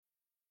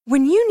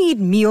When you need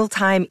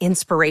mealtime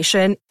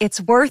inspiration,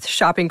 it's worth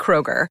shopping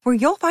Kroger, where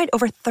you'll find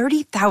over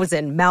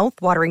 30,000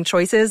 mouth-watering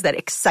choices that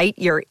excite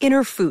your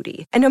inner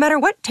foodie. And no matter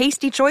what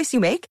tasty choice you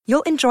make,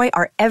 you'll enjoy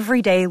our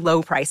everyday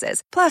low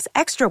prices, plus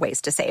extra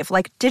ways to save,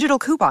 like digital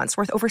coupons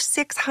worth over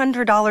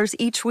 $600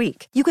 each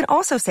week. You can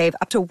also save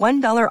up to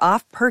 $1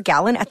 off per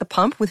gallon at the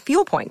pump with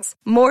fuel points.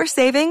 More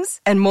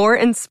savings and more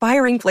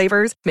inspiring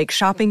flavors make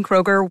shopping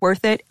Kroger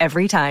worth it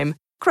every time.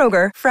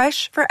 Kroger,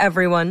 fresh for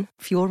everyone.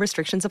 Fuel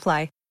restrictions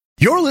apply.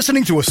 You're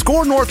listening to a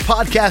Score North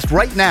podcast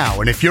right now,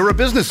 and if you're a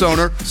business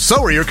owner,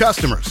 so are your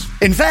customers.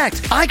 In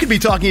fact, I could be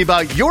talking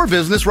about your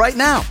business right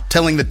now,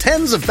 telling the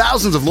tens of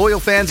thousands of loyal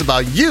fans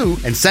about you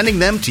and sending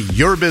them to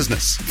your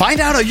business. Find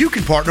out how you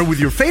can partner with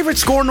your favorite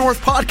Score North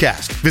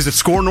podcast. Visit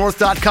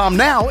scorenorth.com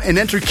now and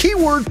enter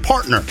keyword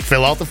partner.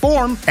 Fill out the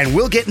form, and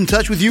we'll get in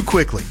touch with you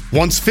quickly.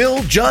 Once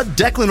Phil, Judd,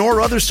 Declan, or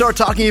others start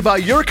talking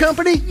about your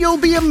company, you'll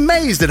be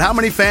amazed at how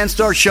many fans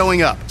start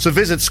showing up. So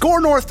visit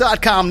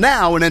scorenorth.com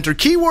now and enter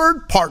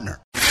keyword partner.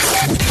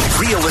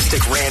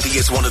 Realistic Randy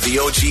is one of the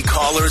OG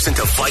callers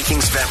into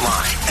Vikings Vent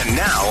Line. And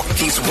now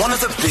he's one of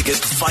the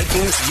biggest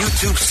Vikings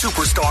YouTube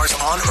superstars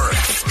on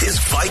earth. His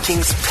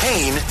Vikings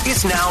pain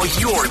is now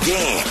your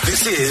game.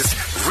 This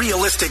is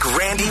Realistic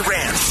Randy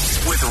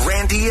Rants with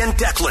Randy and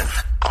Declan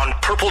on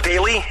Purple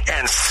Daily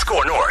and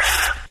Score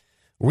North.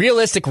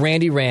 Realistic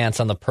Randy Rants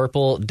on the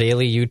Purple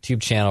Daily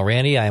YouTube channel.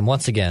 Randy, I am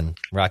once again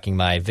rocking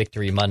my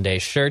Victory Monday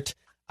shirt.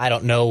 I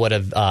don't know what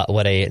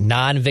a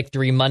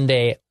non-Victory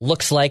Monday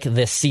looks like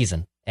this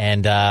season.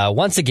 And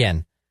once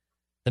again,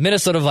 the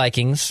Minnesota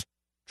Vikings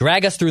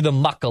drag us through the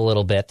muck a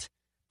little bit.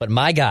 But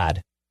my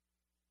God,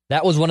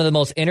 that was one of the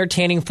most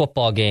entertaining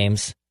football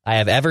games I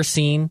have ever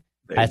seen.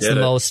 That's the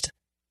most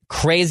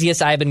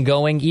craziest I've been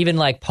going. Even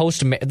like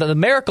post, the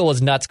miracle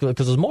was nuts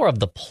because it was more of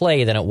the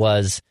play than it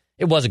was.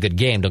 It was a good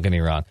game, don't get me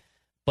wrong.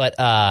 But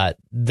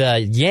the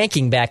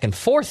yanking back and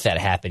forth that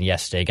happened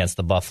yesterday against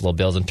the Buffalo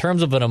Bills, in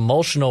terms of an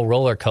emotional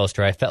roller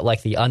coaster, I felt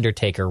like The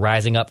Undertaker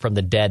rising up from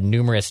the dead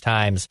numerous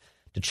times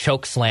to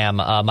choke slam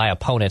my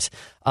opponent.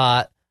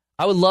 I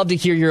would love to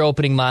hear your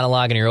opening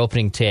monologue and your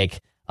opening take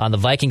on the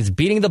Vikings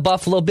beating the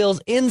Buffalo Bills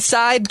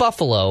inside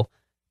Buffalo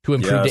to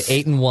improve to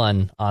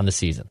 8-1 on the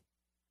season.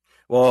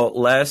 Well,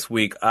 last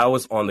week I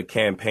was on the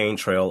campaign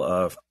trail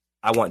of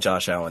I want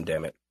Josh Allen,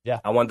 damn it. Yeah.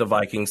 I want the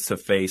Vikings to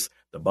face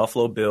the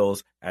Buffalo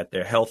Bills at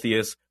their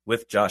healthiest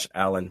with Josh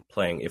Allen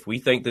playing. If we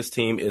think this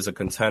team is a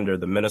contender,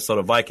 the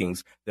Minnesota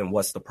Vikings, then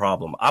what's the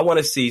problem? I want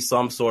to see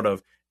some sort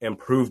of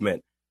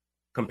improvement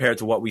compared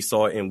to what we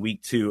saw in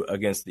week 2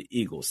 against the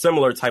Eagles.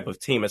 Similar type of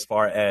team as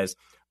far as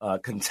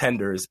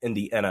contenders in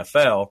the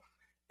NFL.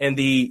 And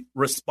the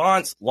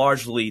response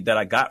largely that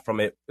I got from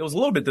it, it was a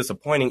little bit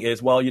disappointing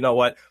is, well, you know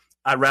what?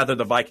 I'd rather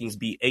the Vikings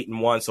be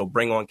 8-1, so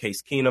bring on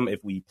Case Keenum.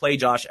 If we play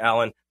Josh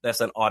Allen, that's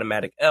an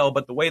automatic L.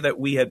 But the way that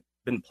we had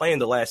been playing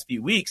the last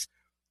few weeks,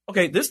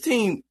 okay, this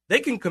team,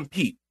 they can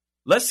compete.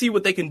 Let's see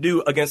what they can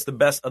do against the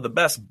best of the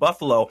best.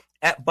 Buffalo,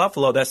 at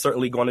Buffalo, that's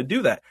certainly going to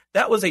do that.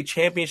 That was a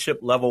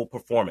championship-level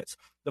performance.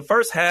 The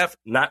first half,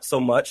 not so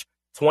much.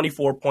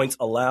 24 points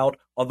allowed,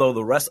 although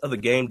the rest of the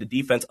game, the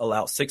defense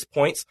allowed 6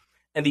 points.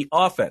 And the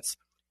offense,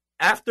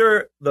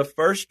 after the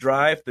first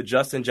drive, the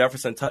Justin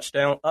Jefferson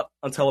touchdown, up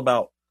until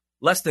about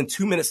less than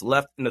 2 minutes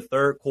left in the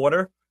third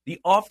quarter, the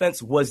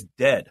offense was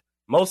dead.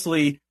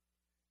 Mostly,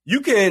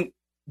 you can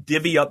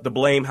divvy up the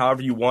blame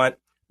however you want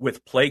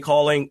with play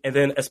calling, and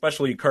then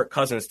especially Kirk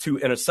Cousins' 2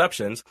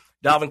 interceptions.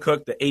 Dalvin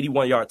Cook, the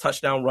 81-yard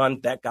touchdown run,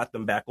 that got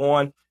them back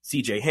on.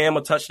 C.J. Ham,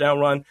 a touchdown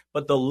run.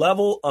 But the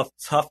level of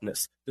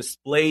toughness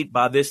displayed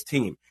by this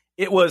team,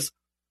 it was,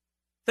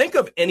 think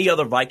of any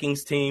other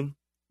Vikings team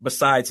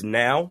besides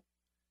now.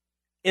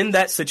 In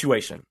that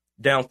situation,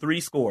 down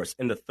 3 scores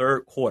in the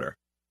third quarter,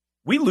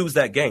 we lose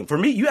that game. For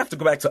me, you have to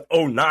go back to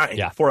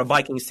 2009 for a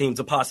Vikings team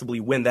to possibly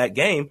win that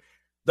game.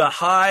 The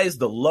highs,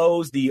 the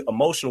lows, the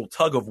emotional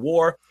tug of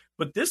war.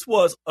 But this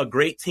was a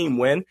great team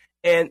win.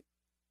 And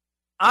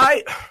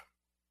I'm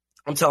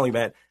telling you,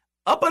 man,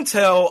 up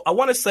until, I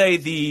want to say,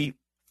 the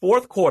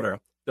fourth quarter,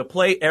 the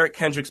play Eric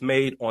Kendricks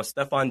made on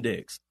Stephon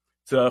Diggs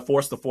to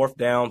force the 4th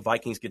down,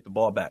 Vikings get the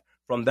ball back.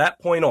 From that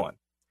point on,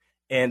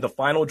 and the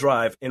final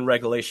drive in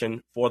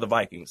regulation for the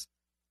Vikings,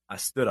 I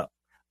stood up.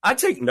 I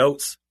take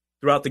notes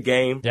throughout the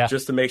game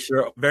just to make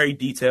sure, very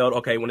detailed.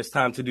 Okay, when it's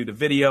time to do the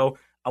video,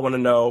 I want to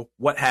know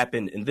what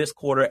happened in this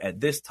quarter at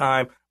this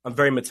time. I'm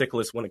very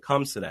meticulous when it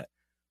comes to that.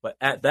 But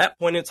at that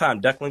point in time,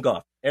 Declan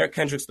Goff, Eric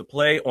Kendricks to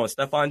play on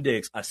Stephon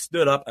Diggs, I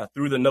stood up, I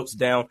threw the notes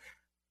down.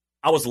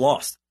 I was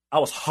lost. I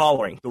was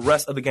hollering the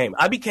rest of the game.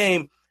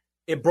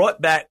 It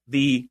brought back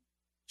the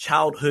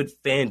childhood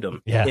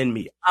fandom in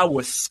me. I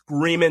was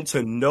screaming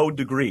to no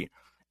degree.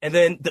 And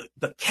then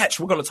the catch,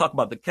 we're going to talk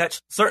about the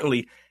catch,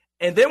 certainly.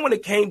 And then when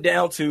it came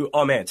down to,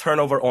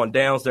 turnover on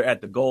downs, they're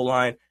at the goal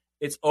line,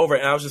 it's over.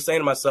 And I was just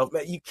saying to myself,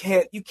 man, you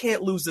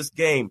can't lose this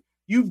game.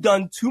 You've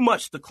done too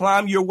much to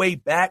climb your way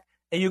back,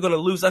 and you're going to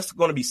lose. That's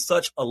going to be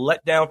such a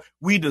letdown.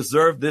 We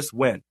deserve this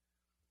win.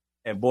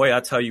 And boy,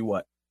 I tell you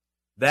what,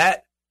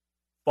 that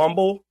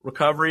fumble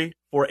recovery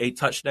for a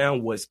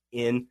touchdown was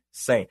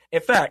insane.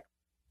 In fact,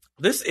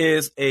 this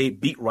is a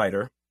beat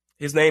writer.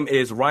 His name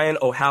is Ryan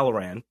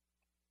O'Halloran.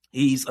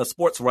 He's a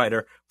sports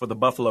writer for the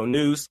Buffalo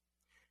News.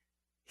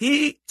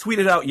 He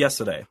tweeted out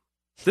yesterday,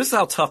 this is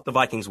how tough the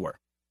Vikings were.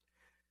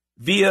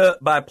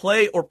 By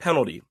play or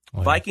penalty,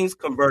 Vikings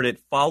converted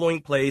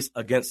following plays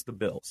against the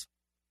Bills.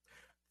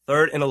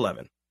 3rd and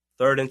 11,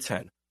 3rd and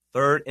 10,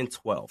 3rd and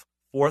 12,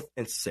 4th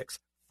and 6,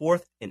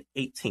 4th and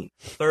 18,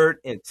 3rd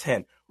and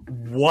 10.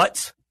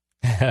 What?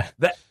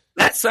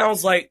 That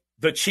sounds like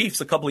the Chiefs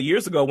a couple of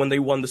years ago when they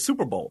won the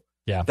Super Bowl.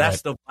 Yeah,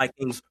 that's right. The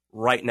Vikings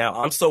right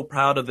now. I'm so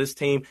proud of this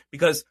team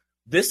because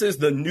this is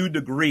the new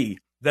degree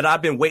that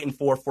I've been waiting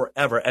for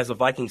forever as a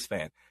Vikings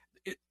fan.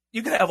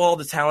 You can have all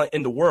the talent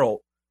in the world,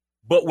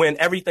 but when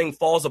everything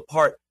falls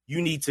apart,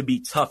 you need to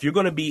be tough. You're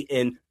going to be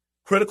in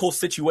critical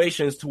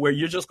situations to where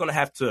you're just going to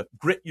have to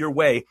grit your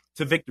way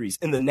to victories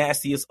in the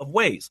nastiest of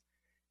ways.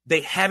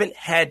 They haven't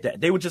had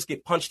that. They would just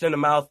get punched in the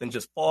mouth and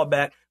just fall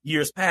back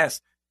years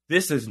past.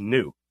 This is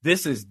new.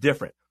 This is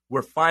different.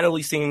 We're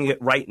finally seeing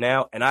it right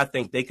now, and I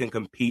think they can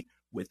compete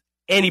with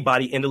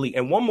anybody in the league.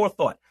 And one more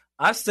thought.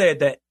 I said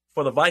that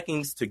for the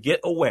Vikings to get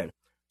a win,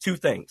 2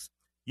 things.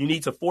 You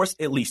need to force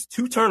at least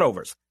 2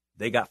 turnovers.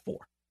 They got 4.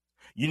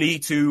 You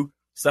need to,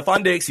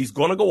 Stephon Diggs, he's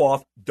going to go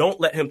off.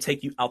 Don't let him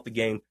take you out the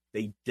game.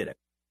 They didn't.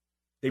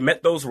 They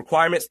met those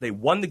requirements. They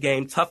won the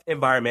game, tough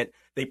environment.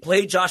 They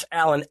played Josh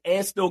Allen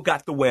and still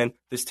got the win.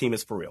 This team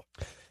is for real.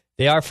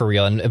 They are for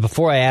real. And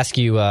before I ask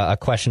you a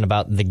question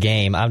about the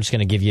game, I'm just going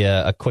to give you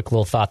a quick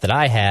little thought that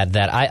I had,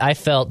 that I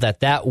felt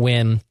that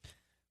win,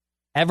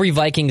 every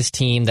Vikings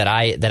team that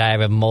I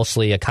have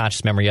mostly a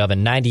conscious memory of,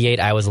 in 98,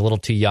 I was a little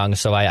too young,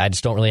 so I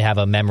just don't really have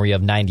a memory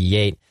of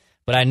 98.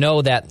 But I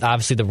know that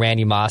obviously the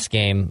Randy Moss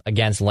game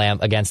against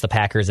the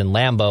Packers in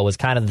Lambeau was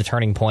kind of the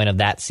turning point of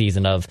that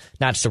season, of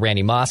not just the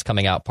Randy Moss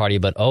coming out party,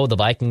 but the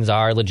Vikings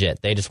are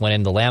legit. They just went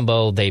into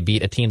Lambeau. They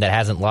beat a team that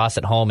hasn't lost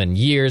at home in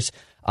years.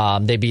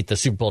 They beat the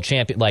Super Bowl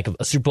champion, like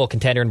a Super Bowl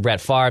contender in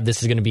Brett Favre.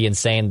 This is going to be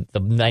insane.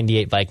 The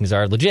 98 Vikings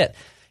are legit.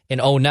 In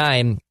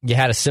 2009, you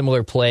had a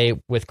similar play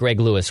with Greg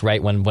Lewis,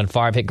 right? When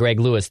Favre hit Greg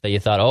Lewis, that you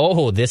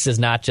thought, this is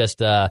not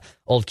just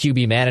old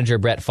QB manager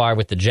Brett Favre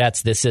with the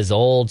Jets. This is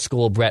old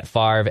school Brett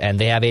Favre, and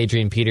they have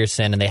Adrian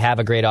Peterson, and they have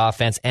a great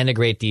offense and a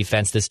great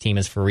defense. This team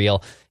is for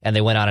real, and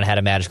they went on and had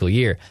a magical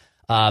year.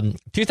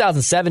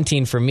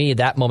 2017, for me,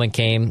 that moment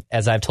came,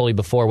 as I've told you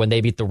before, when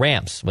they beat the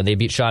Rams, when they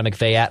beat Sean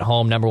McVay at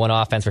home, number 1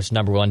 offense versus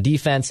number 1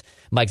 defense.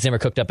 Mike Zimmer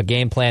cooked up a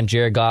game plan.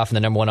 Jared Goff and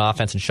the number 1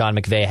 offense, and Sean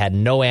McVay had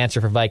no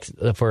answer for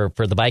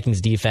the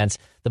Vikings defense.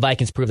 The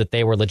Vikings proved that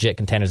they were legit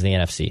contenders in the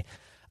NFC.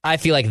 I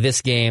feel like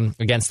this game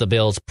against the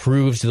Bills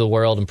proves to the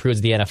world and proves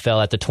to the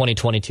NFL that the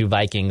 2022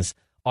 Vikings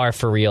are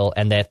for real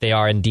and that they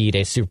are indeed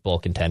a Super Bowl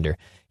contender.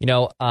 In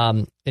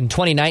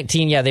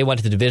 2019, they went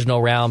to the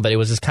divisional round, but it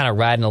was just kind of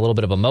riding a little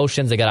bit of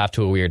emotions. They got off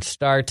to a weird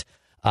start.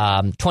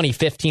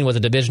 2015 was a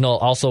divisional,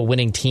 also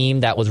winning team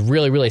that was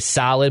really, really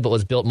solid, but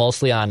was built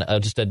mostly on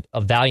just a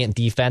valiant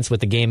defense with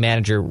the game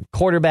manager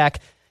quarterback.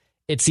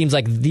 It seems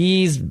like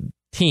these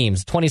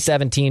teams,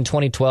 2017,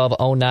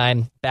 2012,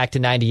 09, back to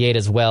 98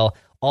 as well,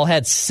 all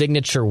had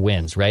signature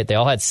wins, right? They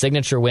all had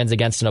signature wins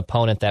against an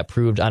opponent that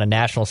proved on a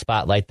national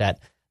spotlight that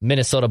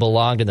Minnesota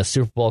belonged in the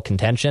Super Bowl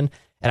contention.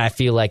 And I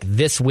feel like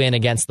this win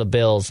against the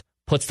Bills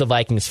puts the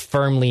Vikings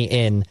firmly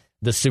in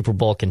the Super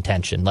Bowl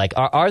contention. Like,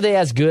 are they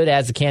as good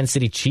as the Kansas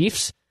City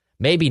Chiefs?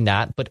 Maybe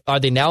not, but are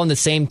they now in the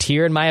same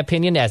tier, in my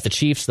opinion, as the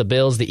Chiefs, the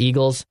Bills, the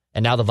Eagles,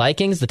 and now the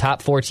Vikings, the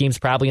top 4 teams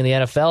probably in the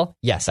NFL?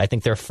 Yes, I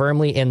think they're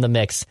firmly in the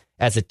mix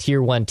as a tier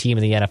 1 team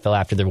in the NFL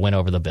after their win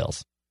over the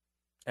Bills.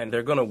 And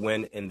they're going to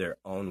win in their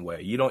own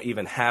way. You don't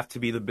even have to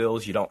be the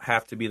Bills. You don't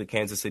have to be the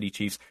Kansas City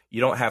Chiefs. You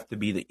don't have to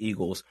be the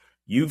Eagles.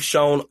 You've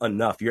shown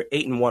enough. You're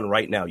 8-1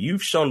 right now.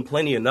 You've shown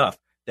plenty enough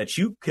that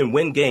you can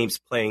win games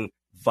playing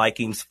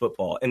Vikings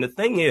football. And the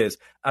thing is,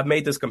 I've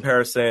made this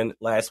comparison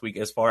last week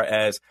as far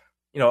as,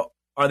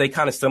 are they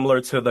kind of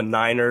similar to the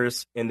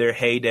Niners in their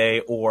heyday,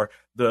 or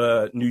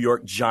the New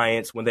York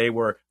Giants when they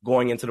were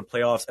going into the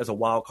playoffs as a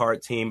wild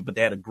card team, but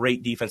they had a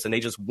great defense and they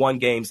just won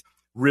games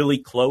really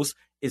close?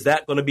 Is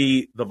that going to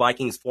be the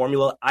Vikings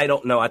formula? I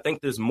don't know. I think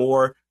there's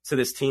more to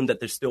this team that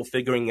they're still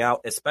figuring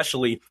out,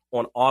 especially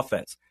on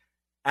offense.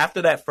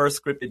 After that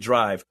first scripted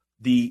drive,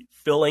 the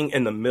filling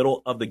in the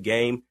middle of the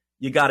game,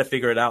 you got to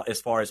figure it out as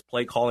far as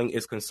play calling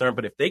is concerned.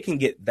 But if they can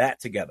get that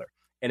together,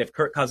 and if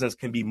Kirk Cousins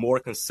can be more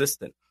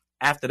consistent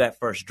after that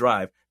first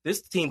drive,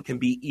 this team can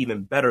be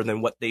even better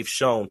than what they've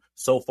shown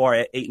so far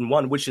at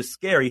 8-1, which is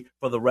scary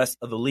for the rest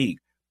of the league.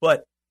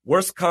 But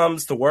worst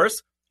comes to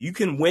worst, you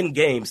can win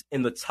games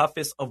in the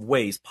toughest of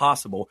ways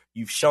possible.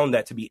 You've shown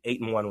that to be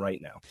 8-1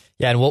 right now.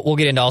 Yeah, and we'll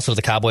get into also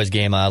the Cowboys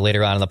game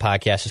later on in the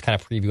podcast, just kind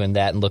of previewing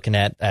that and looking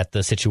at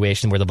the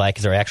situation where the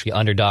Vikings are actually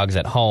underdogs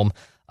at home.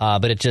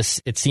 But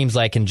it seems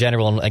like in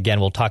general, and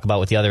again, we'll talk about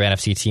with the other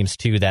NFC teams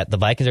too, that the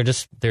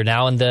Vikings they're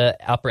now in the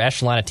upper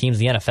echelon of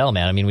teams in the NFL,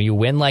 man. I mean, when you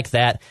win like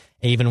that,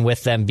 even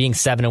with them being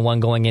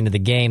 7-1 going into the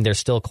game, there's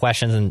still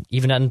questions. And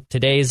even on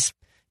today's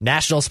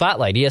national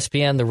spotlight,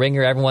 ESPN, The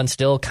Ringer, everyone's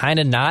still kind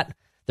of not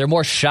they're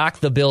more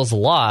shocked the Bills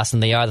lost than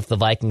they are that the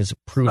Vikings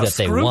proved that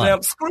they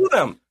won. Screw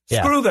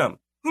them.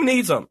 Who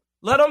needs them?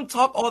 Let them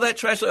talk all that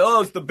trash. Like,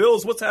 oh, it's the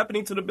Bills. What's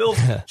happening to the Bills?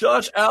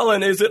 Josh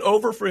Allen, is it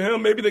over for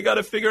him? Maybe they got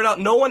to figure it out.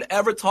 No one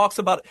ever talks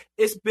about it.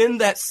 It's been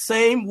that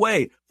same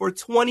way for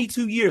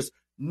 22 years.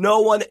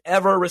 No one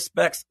ever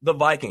respects the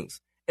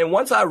Vikings. And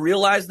once I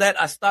realized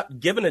that, I stopped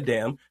giving a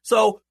damn.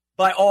 So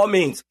by all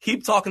means,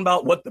 keep talking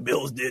about what the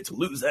Bills did to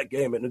lose that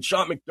game. And then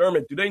Sean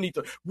McDermott, do they need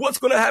to? What's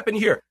going to happen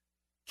here?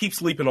 Keep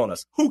sleeping on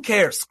us. Who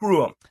cares?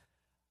 Screw them.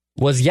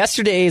 Was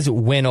yesterday's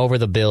win over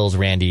the Bills,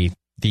 Randy,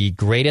 the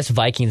greatest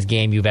Vikings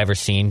game you've ever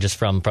seen, just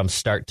from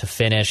start to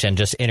finish and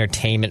just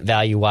entertainment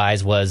value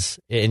wise? Was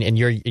in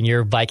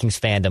your Vikings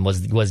fandom,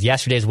 was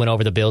yesterday's win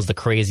over the Bills the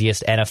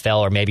craziest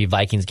NFL or maybe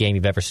Vikings game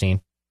you've ever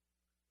seen?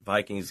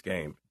 Vikings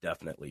game,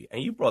 definitely.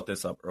 And you brought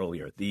this up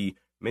earlier, the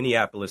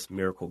Minneapolis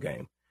Miracle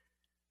game.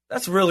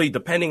 That's really,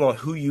 depending on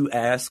who you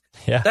ask,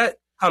 that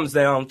comes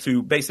down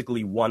to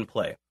basically one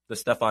play, the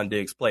Stephon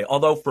Diggs play.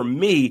 Although for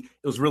me,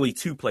 it was really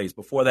two plays.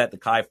 Before that, the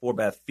Kai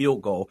Forbath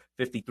field goal,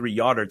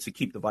 53-yarder to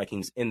keep the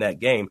Vikings in that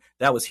game.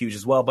 That was huge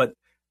as well, but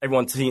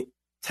everyone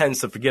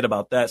tends to forget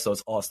about that, so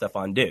it's all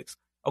Stephon Diggs.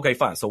 Okay,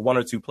 fine, so one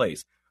or two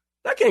plays.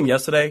 That game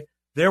yesterday,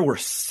 there were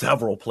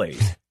several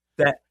plays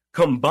that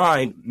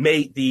combined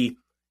made the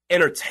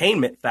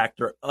entertainment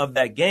factor of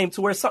that game to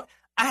where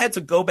I had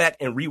to go back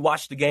and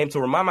rewatch the game to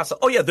remind myself,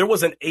 oh yeah, there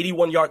was an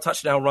 81-yard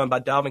touchdown run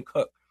by Dalvin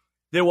Cook.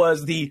 There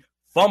was the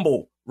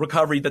fumble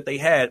recovery that they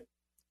had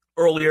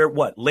earlier,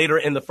 later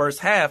in the first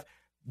half.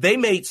 They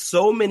made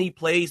so many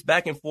plays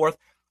back and forth.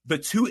 The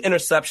two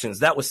interceptions,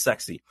 that was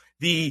sexy.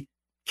 The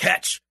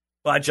catch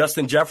by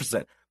Justin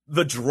Jefferson,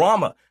 the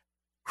drama.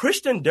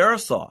 Christian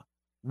Darrisaw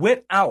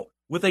went out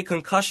with a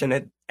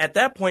concussion. At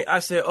that point, I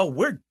said, oh,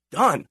 we're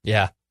done.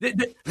 Yeah.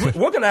 We're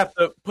going to have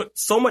to put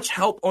so much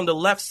help on the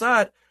left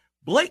side.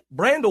 Blake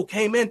Brandel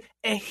came in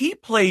and he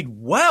played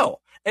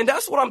well. And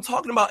that's what I'm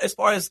talking about as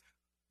far as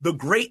the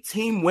great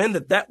team win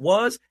that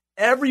was.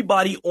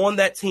 Everybody on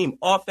that team,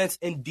 offense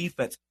and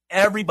defense,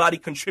 everybody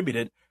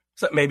contributed,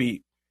 except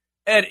maybe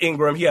Ed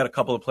Ingram. He had a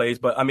couple of plays,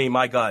 but I mean,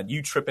 my God,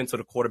 you trip into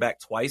the quarterback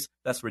twice.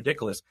 That's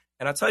ridiculous.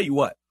 And I tell you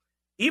what,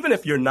 even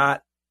if you're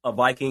not a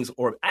Vikings,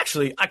 or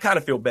actually, I kind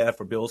of feel bad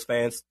for Bills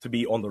fans to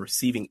be on the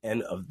receiving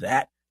end of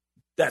that.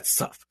 That's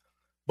tough.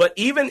 But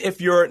even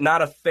if you're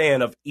not a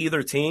fan of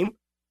either team,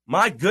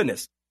 my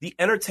goodness, the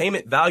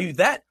entertainment value,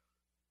 that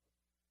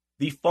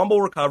the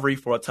fumble recovery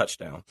for a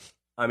touchdown.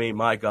 I mean,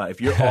 my God, if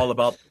you're all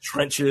about the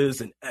trenches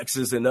and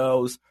X's and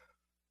O's,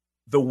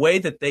 the way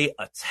that they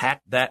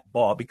attacked that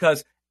ball,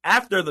 because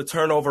after the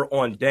turnover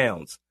on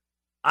downs,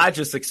 I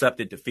just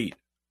accepted defeat.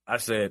 I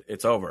said,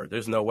 it's over.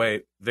 There's no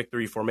way.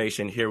 Victory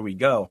formation, here we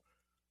go.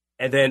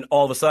 And then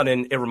all of a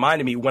sudden, it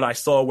reminded me when I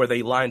saw where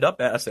they lined up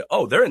at, I said,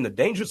 oh, they're in the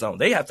danger zone.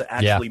 They have to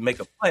actually make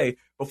a play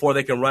before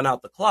they can run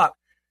out the clock.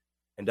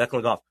 And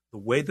Declan Goff, the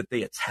way that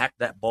they attacked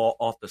that ball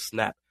off the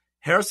snap,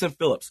 Harrison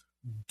Phillips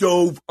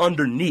dove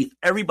underneath.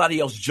 Everybody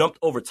else jumped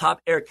over top.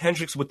 Eric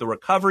Hendricks with the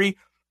recovery.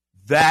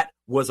 That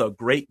was a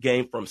great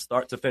game from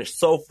start to finish.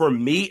 So for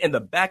me, in the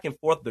back and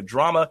forth, the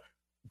drama,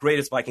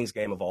 greatest Vikings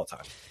game of all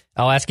time.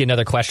 I'll ask you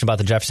another question about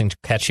the Jefferson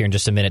catch here in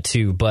just a minute,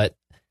 too. But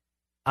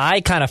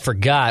I kind of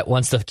forgot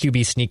once the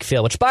QB sneak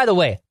failed, which, by the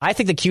way, I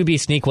think the QB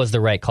sneak was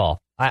the right call.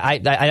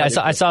 I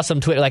saw some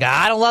Twitter like,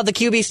 I don't love the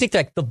QB sneak.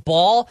 Like, the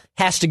ball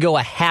has to go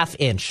a half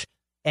inch.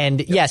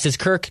 And yes, is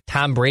Kirk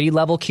Tom Brady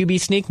level QB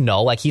sneak?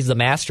 No, like he's the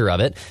master of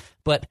it.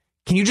 But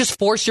can you just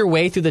force your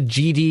way through the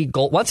GD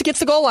goal? Once it gets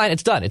the goal line,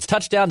 it's done. It's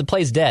touchdown. The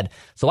play's dead.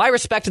 So I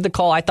respected the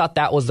call. I thought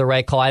that was the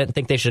right call. I didn't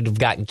think they should have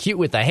gotten cute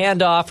with a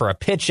handoff or a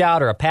pitch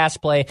out or a pass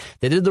play.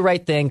 They did the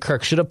right thing.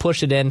 Kirk should have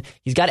pushed it in.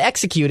 He's got to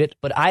execute it,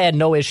 but I had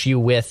no issue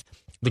with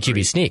the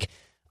QB sneak.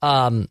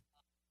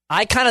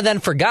 I kind of then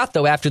forgot,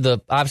 though, after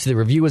obviously the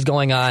review was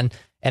going on,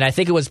 and I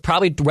think it was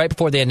probably right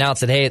before they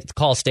announced that, hey, the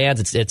call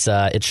stands,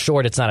 it's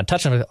short, it's not a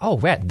touchdown. Like, oh,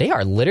 right, they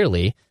are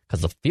literally,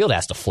 because the field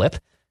has to flip,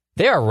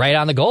 they are right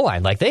on the goal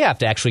line. Like, they have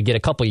to actually get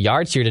a couple of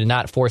yards here to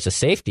not force a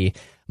safety.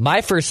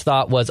 My first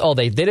thought was, oh,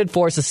 they did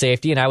force a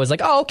safety, and I was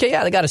like, oh, okay,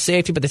 yeah, they got a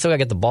safety, but they still got to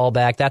get the ball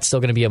back. That's still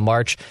going to be a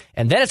march.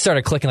 And then it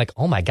started clicking like,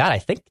 oh, my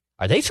God,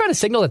 are they trying to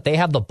signal that they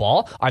have the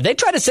ball? Are they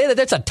trying to say that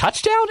it's a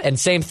touchdown? And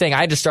same thing,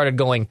 I just started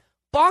going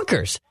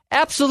bonkers.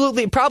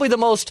 Absolutely, probably the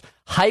most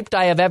hyped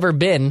I have ever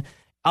been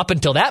up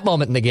until that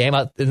moment in the game.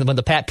 When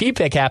the Pat P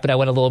pick happened, I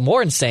went a little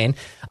more insane.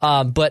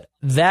 But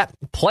that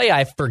play,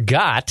 I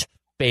forgot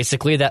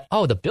basically that,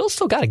 oh, the Bills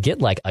still got to get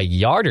like a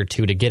yard or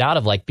two to get out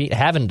of like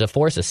having to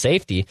force a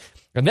safety.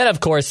 And then, of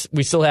course,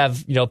 we still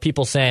have,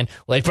 people saying,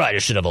 well, they probably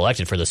should have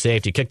elected for the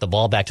safety, kick the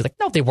ball back. To like,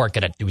 no, they weren't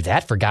going to do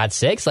that, for God's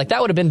sakes. Like, that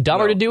would have been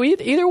dumber to do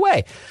either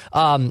way.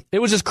 It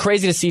was just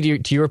crazy to see,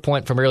 to your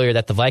point from earlier,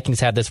 that the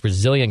Vikings have this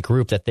resilient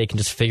group that they can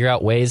just figure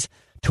out ways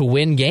to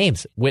win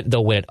games.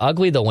 They'll win it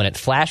ugly. They'll win it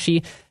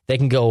flashy. They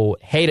can go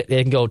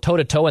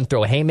toe-to-toe and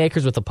throw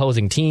haymakers with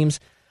opposing teams.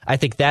 I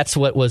think that's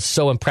what was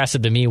so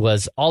impressive to me,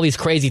 was all these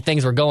crazy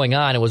things were going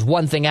on. It was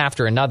one thing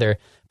after another.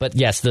 But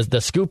yes,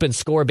 the scoop and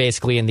score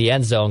basically in the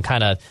end zone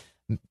kind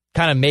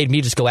of made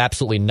me just go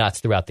absolutely nuts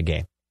throughout the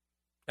game.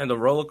 And the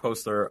roller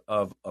coaster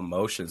of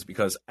emotions,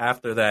 because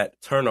after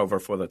that turnover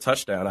for the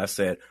touchdown, I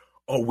said,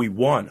 oh, we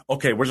won.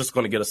 Okay, we're just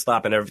going to get a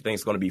stop and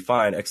everything's going to be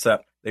fine,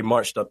 except they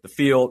marched up the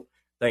field,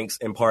 thanks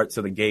in part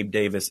to the Gabe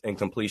Davis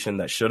incompletion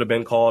that should have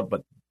been called,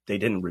 but they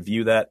didn't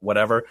review that,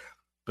 whatever.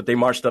 But they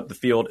marched up the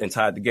field and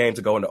tied the game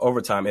to go into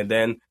overtime, and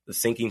then the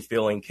sinking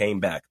feeling came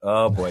back.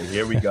 Oh, boy,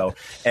 here we go.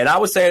 And I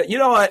was saying, you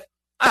know what?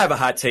 I have a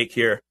hot take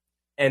here,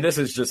 and this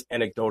is just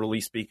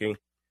anecdotally speaking.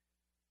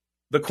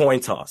 The coin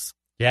toss.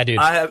 Yeah, dude.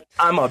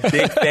 I'm a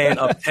big fan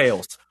of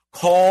tails.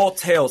 Call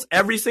tails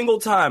every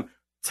single time.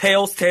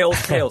 Tails.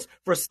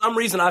 For some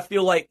reason, I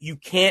feel like you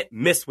can't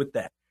miss with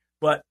that.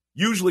 But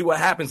usually what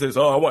happens is,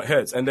 I want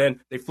heads. And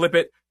then they flip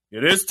it.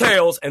 It is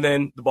tails. And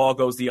then the ball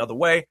goes the other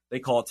way. They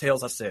call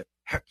tails. I said,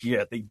 heck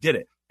yeah, they did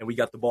it. And we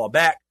got the ball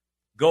back.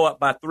 Go up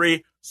by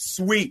 3.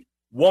 Sweet.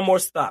 One more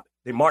stop.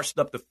 They marched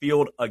up the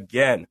field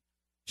again.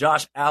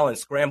 Josh Allen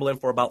scrambling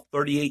for about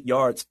 38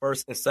 yards,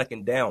 first and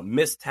second down.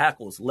 Missed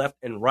tackles left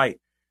and right.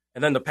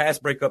 And then the pass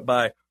breakup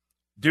by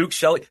Duke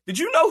Shelley. Did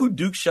you know who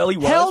Duke Shelley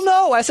was? Hell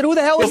no. I said, who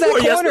the hell is that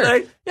corner?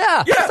 Yesterday? Yeah.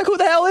 I was like, who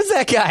the hell is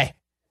that guy?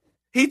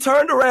 He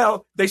turned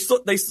around. They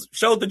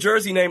showed the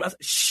jersey name. I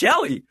said,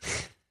 Shelley.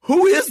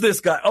 Who is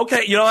this guy?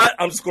 Okay, you know what?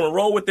 I'm just going to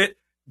roll with it.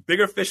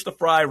 Bigger fish to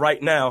fry right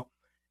now.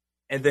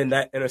 And then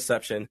that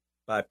interception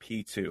by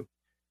P2.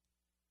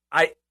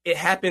 It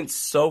happened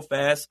so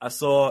fast. I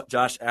saw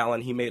Josh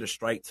Allen. He made a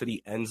strike to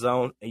the end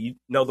zone. And you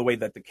know the way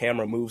that the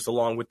camera moves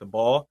along with the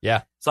ball.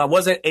 Yeah. So I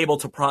wasn't able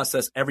to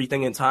process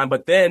everything in time.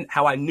 But then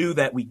how I knew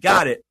that we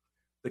got it,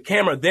 the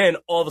camera then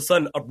all of a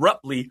sudden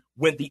abruptly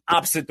went the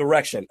opposite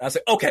direction. I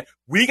said, okay,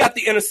 we got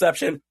the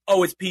interception.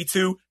 Oh, it's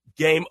P2.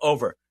 Game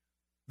over.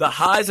 The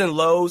highs and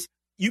lows,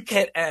 you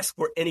can't ask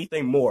for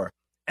anything more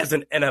as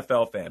an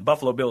NFL fan.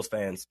 Buffalo Bills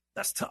fans,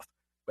 that's tough.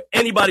 But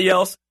anybody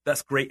else,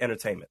 that's great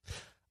entertainment.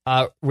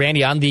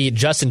 Randy, on the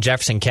Justin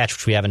Jefferson catch,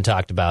 which we haven't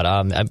talked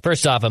about,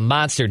 first off, a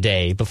monster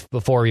day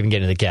before we even get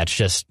into the catch.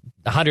 Just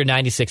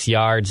 196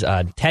 yards,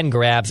 10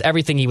 grabs.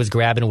 Everything he was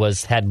grabbing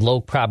had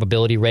low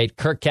probability rate.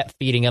 Kirk kept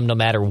feeding him no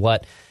matter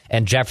what,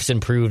 and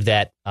Jefferson proved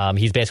that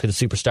he's basically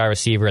the superstar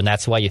receiver, and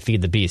that's why you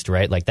feed the beast,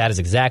 right? Like, that is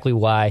exactly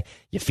why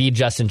you feed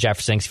Justin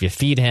Jefferson. If you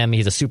feed him,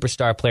 he's a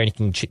superstar player, and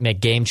he can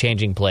make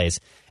game-changing plays.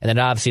 And then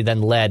obviously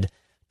then led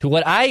to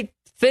what I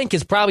think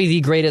is probably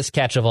the greatest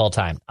catch of all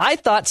time. I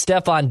thought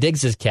Stephon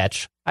Diggs'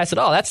 catch, I said,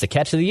 oh, that's the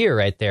catch of the year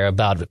right there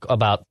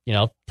about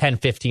 10,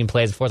 15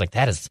 plays before. Like,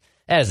 that is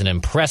an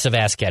impressive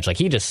ass catch. Like,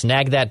 he just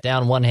snagged that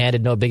down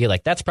one-handed, no biggie.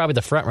 Like, that's probably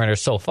the front runner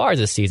so far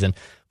this season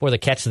for the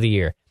catch of the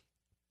year.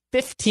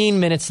 15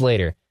 minutes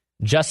later,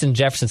 Justin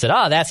Jefferson said,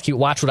 oh, that's cute.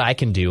 Watch what I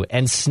can do.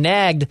 And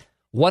snagged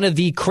one of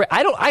the,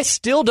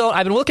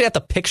 I've been looking at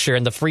the picture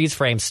and the freeze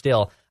frame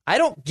still. I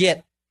don't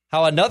get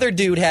how another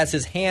dude has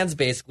his hands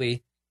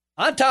basically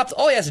on top.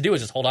 All he has to do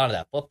is just hold on to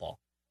that football.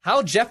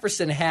 How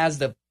Jefferson has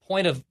the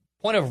point of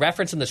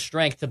reference and the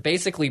strength to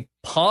basically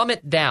palm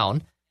it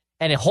down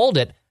and hold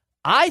it.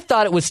 I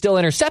thought it was still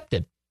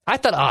intercepted. I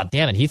thought, oh,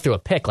 damn it, he threw a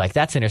pick. Like,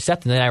 that's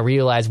intercepted. And then I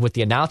realized with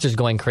the announcers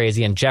going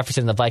crazy and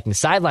Jefferson and the Vikings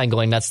sideline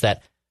going nuts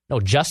that, no,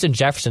 Justin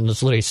Jefferson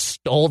just literally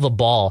stole the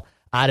ball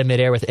out of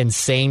midair with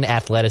insane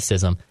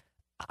athleticism.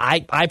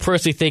 I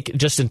personally think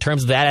just in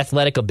terms of that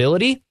athletic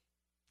ability,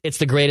 it's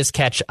the greatest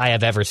catch I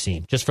have ever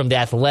seen, just from the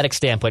athletic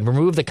standpoint.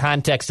 Remove the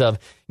context of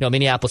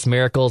Minneapolis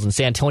Miracles and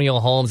Santonio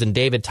Holmes and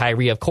David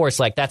Tyree. Of course,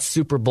 like, that's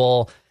Super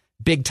Bowl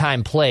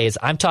big-time plays.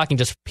 I'm talking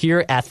just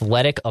pure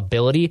athletic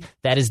ability.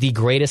 That is the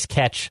greatest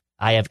catch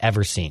I have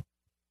ever seen.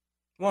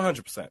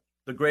 100%.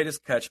 The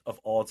greatest catch of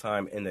all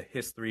time in the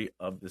history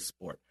of the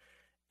sport.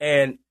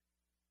 And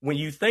when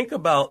you think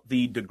about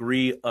the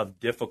degree of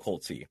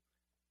difficulty,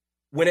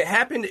 when it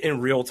happened in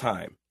real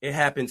time, it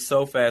happened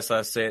so fast,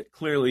 I said,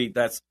 clearly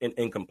that's an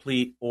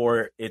incomplete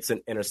or it's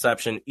an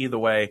interception. Either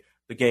way,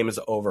 the game is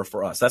over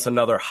for us. That's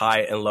another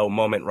high and low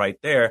moment right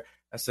there.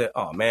 I said,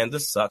 oh, man,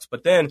 this sucks.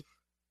 But then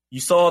you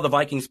saw the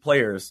Vikings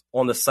players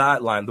on the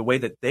sideline, the way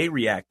that they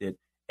reacted,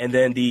 and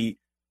then the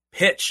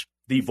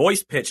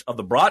voice pitch of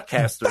the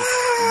broadcaster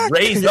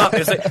raised up.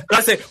 And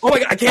I said, oh, my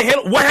God, I can't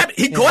handle what happened.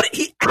 He caught it.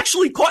 He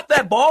actually caught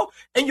that ball.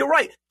 And you're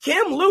right.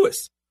 Cam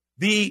Lewis,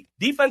 the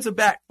defensive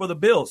back for the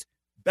Bills,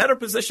 better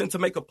position to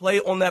make a play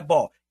on that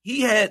ball.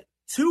 He had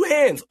 2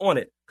 hands on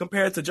it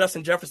compared to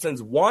Justin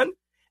Jefferson's 1.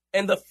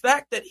 And the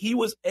fact that he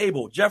was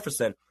able,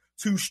 Jefferson,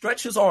 to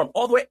stretch his arm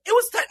all the way. It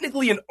was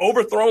technically an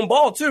overthrown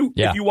ball, too,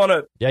 if you want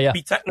to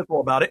be technical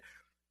about it.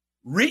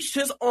 Reached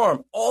his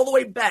arm all the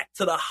way back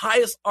to the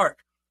highest arc,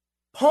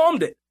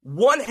 palmed it,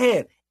 one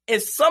hand,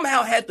 and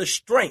somehow had the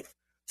strength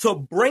to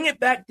bring it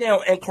back down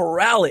and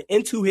corral it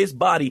into his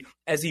body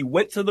as he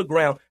went to the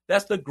ground.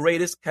 That's the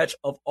greatest catch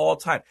of all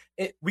time.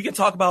 We can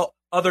talk about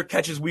other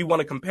catches we want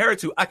to compare it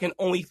to. I can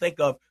only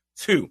think of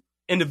 2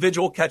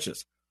 individual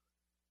catches.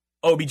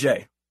 OBJ,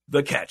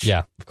 the catch.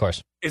 Yeah, of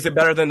course. Is it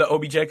better than the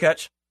OBJ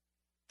catch?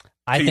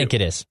 I think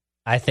it is.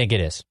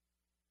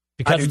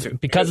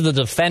 Because of the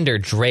defender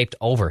draped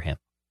over him.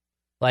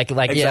 Like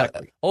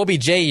exactly. Yeah,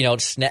 OBJ,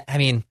 I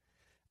mean,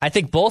 I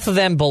think both of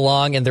them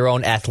belong in their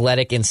own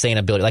athletic, insane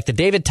ability. Like the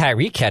David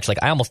Tyree catch,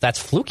 that's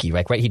fluky,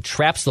 right? He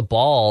traps the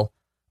ball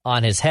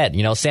on his head.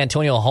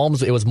 Santonio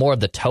Holmes, it was more of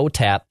the toe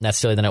tap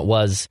necessarily than it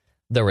was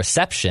the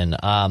reception.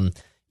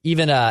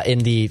 Even in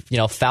the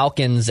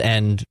Falcons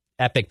and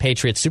epic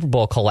Patriots Super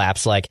Bowl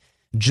collapse, like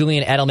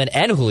Julian Edelman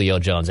and Julio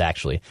Jones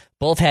actually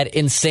both had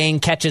insane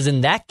catches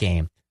in that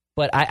game.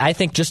 But I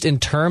think just in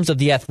terms of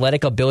the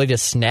athletic ability to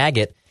snag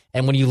it,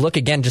 and when you look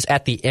again just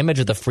at the image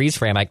of the freeze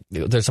frame,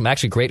 there's some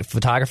actually great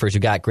photographers who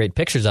got great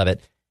pictures of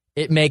it.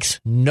 It makes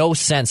no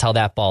sense how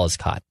that ball is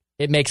caught.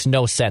 It makes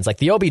no sense. Like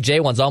the OBJ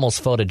one's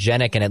almost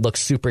photogenic and it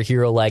looks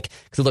superhero-like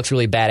because it looks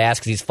really badass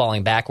because he's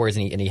falling backwards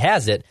and he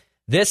has it.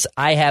 This,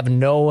 I have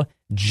no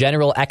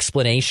general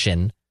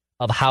explanation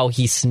of how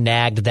he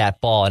snagged that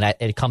ball. And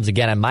it comes,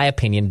 again, in my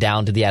opinion,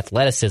 down to the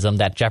athleticism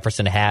that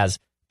Jefferson has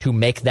to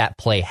make that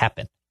play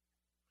happen.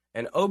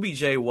 And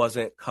OBJ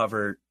wasn't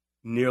covered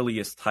nearly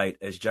as tight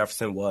as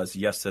Jefferson was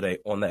yesterday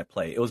on that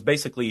play. It was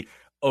basically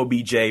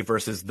OBJ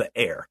versus the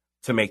air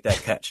to make that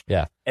catch.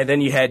 Yeah. And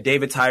then you had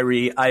David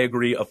Tyree, I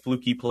agree, a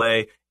fluky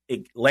play.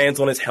 It lands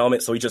on his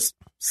helmet, so he just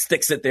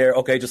sticks it there.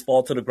 Okay, just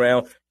fall to the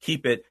ground,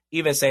 keep it.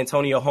 Even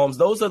Santonio Holmes,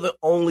 those are the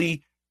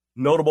only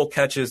notable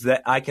catches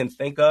that I can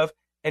think of.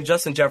 And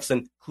Justin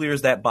Jefferson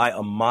clears that by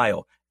a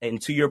mile.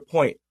 And to your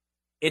point,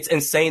 it's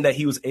insane that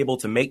he was able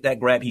to make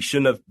that grab. He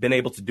shouldn't have been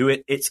able to do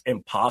it. It's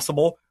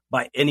impossible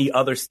by any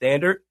other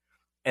standard.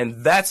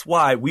 And that's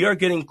why we are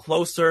getting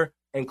closer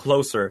and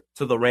closer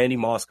to the Randy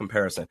Moss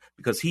comparison,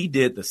 because he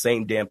did the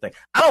same damn thing.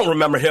 I don't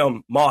remember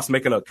Moss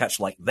making a catch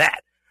like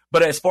that.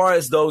 But as far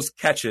as those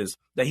catches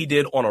that he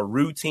did on a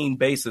routine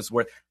basis,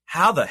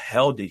 how the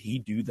hell did he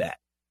do that?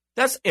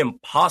 That's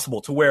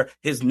impossible, to where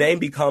his name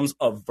becomes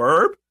a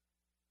verb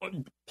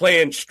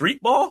playing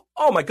street ball.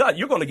 Oh my God,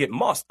 you're going to get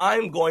mossed.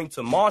 I'm going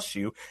to moss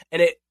you.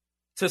 And it,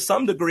 to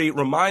some degree,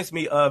 reminds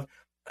me of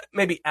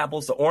maybe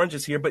apples to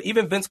oranges here, but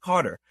even Vince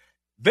Carter.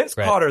 Vince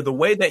Carter, the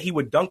way that he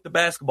would dunk the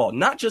basketball,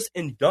 not just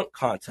in dunk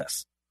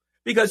contests,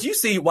 because you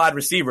see wide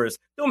receivers,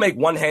 they'll make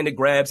one-handed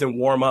grabs and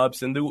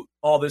warm-ups and do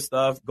all this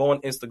stuff, go on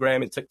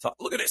Instagram and TikTok.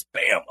 Look at this,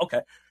 bam, okay.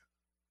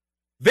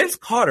 Vince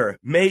Carter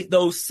made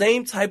those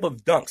same type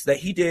of dunks that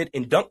he did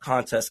in dunk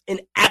contests in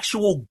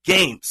actual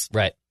games.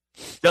 Right.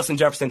 Justin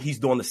Jefferson, he's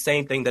doing the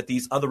same thing that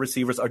these other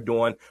receivers are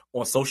doing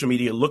on social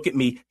media. Look at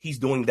me. He's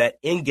doing that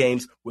in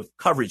games with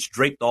coverage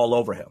draped all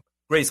over him.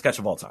 Greatest catch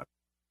of all time.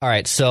 All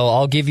right, so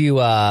I'll give you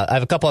I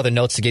have a couple other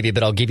notes to give you,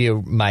 but I'll give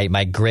you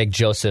my Greg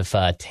Joseph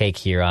take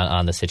here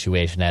on the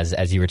situation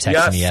as you were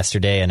texting me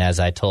yesterday, and as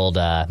I told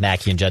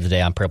Mackie and Judd today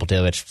on Purple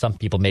Daily, which some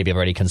people maybe have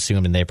already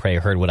consumed and they probably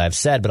heard what I've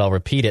said, but I'll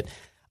repeat it.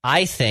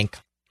 I think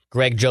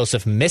Greg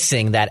Joseph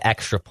missing that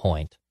extra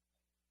point,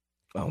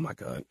 oh my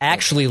God,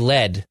 actually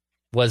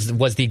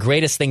was the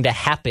greatest thing to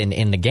happen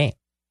in the game,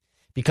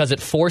 because it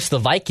forced the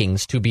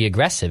Vikings to be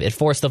aggressive. It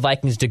forced the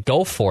Vikings to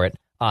go for it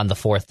on the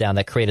fourth down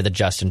that created the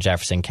Justin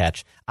Jefferson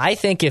catch. I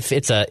think if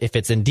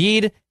it's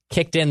indeed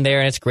kicked in there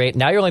and it's great,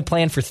 now you're only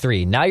playing for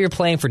 3. Now you're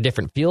playing for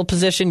different field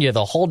position. You have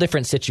a whole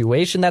different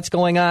situation that's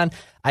going on.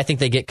 I think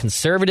they get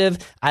conservative.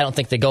 I don't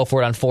think they go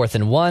for it on 4th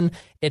and 1.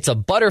 It's a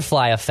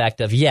butterfly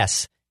effect of,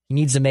 yes, he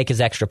needs to make his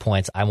extra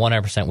points. I'm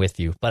 100% with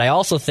you. But I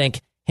also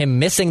think him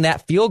missing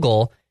that field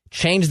goal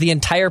changed the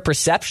entire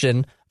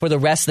perception for the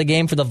rest of the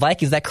game for the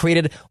Vikings. That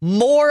created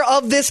more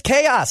of this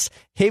chaos.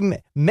 Him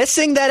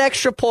missing that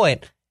extra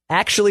point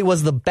actually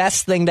was the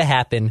best thing to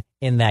happen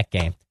in that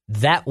game.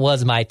 That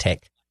was my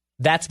take.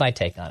 That's my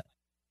take on it.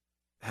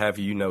 Have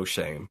you no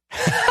shame?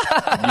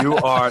 You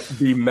are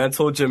the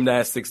mental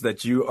gymnastics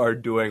that you are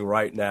doing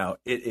right now.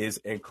 It is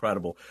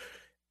incredible.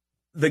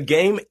 The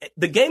game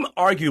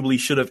arguably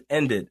should have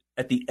ended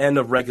at the end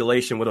of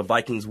regulation with a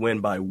Vikings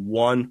win by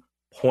 1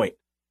 point.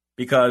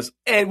 Because,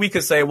 and we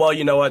could say, well,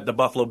 you know what? The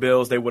Buffalo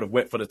Bills, they would have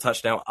went for the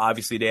touchdown.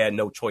 Obviously, they had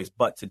no choice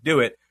but to do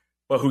it.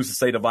 But who's to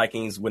say the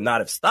Vikings would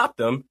not have stopped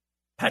them?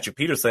 Patrick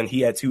Peterson,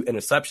 he had 2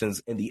 interceptions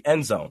in the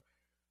end zone.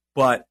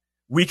 But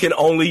we can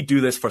only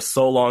do this for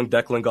so long,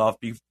 Declan Goff,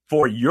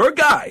 before your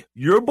guy,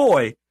 your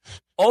boy.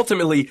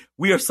 Ultimately,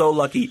 we are so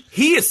lucky.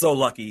 He is so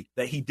lucky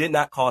that he did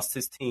not cost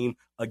his team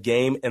a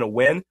game and a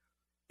win.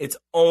 It's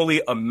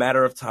only a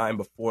matter of time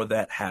before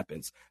that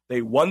happens.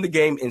 They won the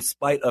game in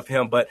spite of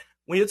him. But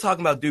when you're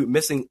talking about, dude,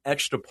 missing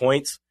extra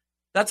points,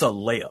 that's a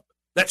layup.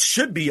 That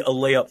should be a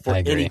layup for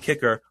any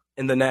kicker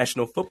in the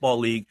National Football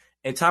League.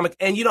 And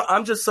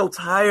I'm just so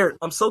tired.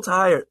 I'm so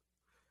tired.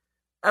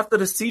 After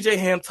the CJ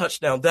Ham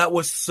touchdown, that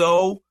was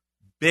so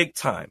big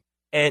time.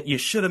 And you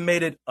should have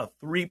made it a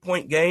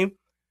 3-point game.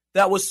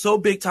 That was so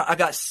big time. I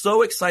got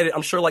so excited.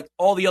 I'm sure like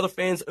all the other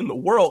fans in the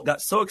world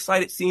got so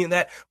excited seeing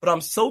that. But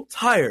I'm so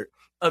tired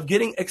of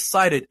getting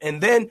excited. And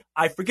then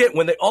I forget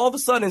when they all of a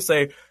sudden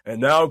say, and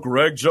now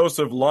Greg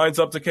Joseph lines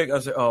up to kick. I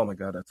say, oh my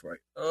God, that's right.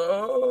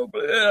 Oh,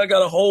 man, I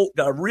got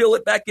to reel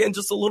it back in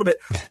just a little bit.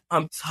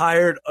 I'm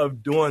tired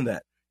of doing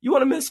that. You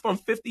want to miss from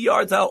 50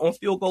 yards out on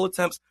field goal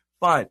attempts?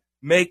 Fine.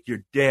 Make your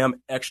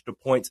damn extra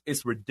points.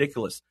 It's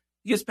ridiculous.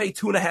 He gets paid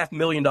 $2.5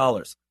 million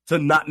to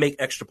not make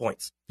extra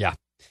points. Yeah.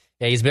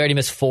 Yeah, he's already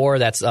missed 4.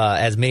 That's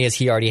as many as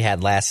he already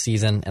had last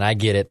season, and I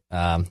get it.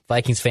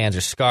 Vikings fans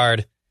are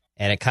scarred,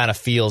 and it kind of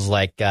feels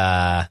like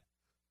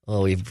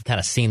we've kind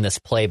of seen this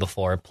play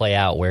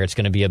out, where it's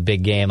going to be a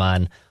big game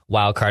on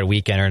Wild Card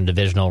Weekend or in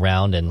divisional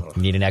round, and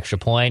you need an extra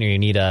point or you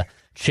need a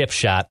chip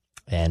shot,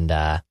 and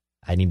I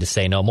need to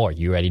say no more.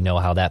 You already know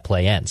how that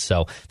play ends.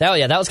 So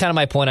that was kind of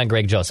my point on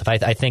Greg Joseph.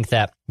 I think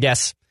that,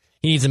 yes,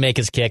 he needs to make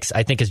his kicks.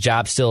 I think his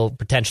job's still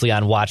potentially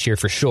on watch here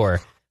for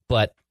sure,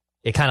 but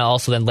it kind of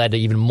also then led to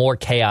even more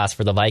chaos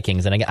for the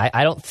Vikings. And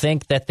I don't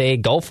think that they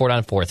go for it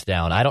on 4th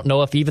down. I don't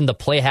know if even the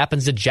play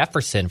happens to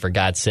Jefferson, for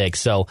God's sake.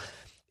 So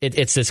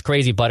it's this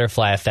crazy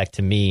butterfly effect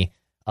to me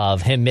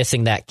of him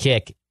missing that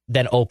kick,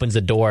 then opens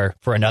the door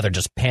for another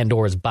just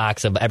Pandora's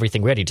box of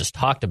everything we already just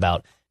talked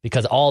about,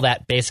 because all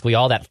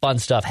that fun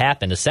stuff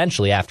happened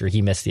essentially after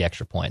he missed the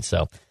extra point.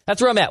 So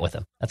that's where I'm at with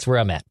him. That's where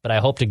I'm at. But I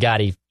hope to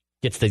God he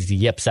gets these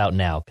yips out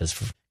now,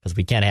 because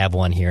we can't have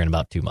one here in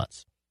about 2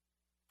 months.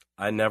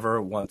 I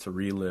never want to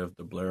relive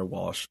the Blair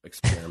Walsh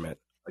experiment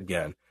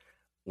again.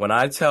 When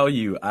I tell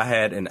you I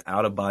had an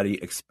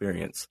out-of-body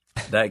experience,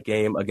 that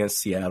game against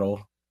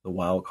Seattle, the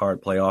wild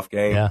card playoff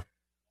game, yeah.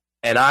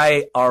 And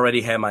I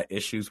already had my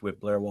issues with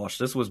Blair Walsh.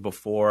 This was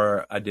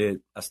before I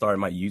started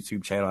my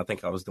YouTube channel. I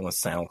think I was doing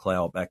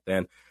SoundCloud back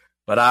then.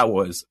 But I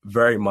was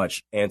very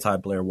much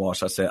anti-Blair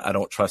Walsh. I said, I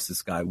don't trust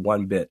this guy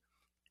one bit.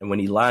 And when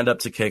he lined up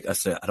to kick, I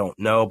said, I don't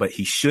know, but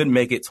he should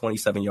make it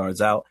 27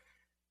 yards out.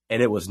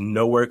 And it was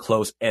nowhere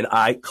close. And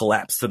I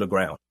collapsed to the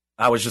ground.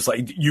 I was just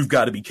like, you've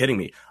got to be kidding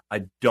me.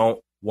 I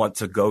don't want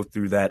to go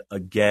through that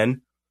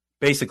again.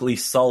 Basically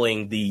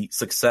sullying the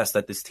success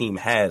that this team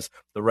has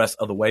the rest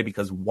of the way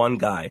because one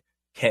guy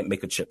can't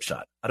make a chip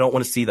shot. I don't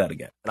want to see that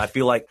again. And I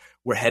feel like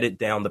we're headed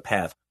down the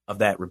path of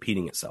that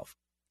repeating itself.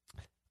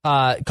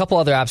 A couple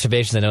other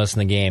observations I noticed in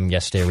the game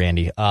yesterday,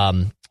 Randy.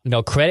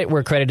 Credit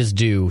where credit is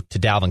due to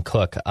Dalvin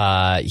Cook.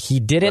 He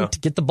didn't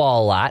get the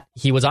ball a lot.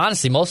 He was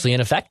honestly mostly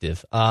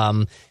ineffective.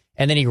 And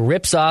then he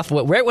rips off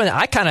right when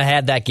I kind of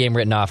had that game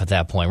written off at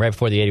that point, right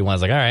before the 81. I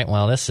was like, all right,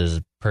 well, this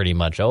is pretty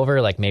much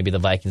over. Like maybe the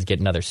Vikings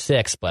get another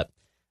 6, but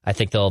I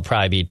think they'll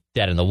probably be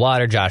dead in the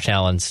water. Josh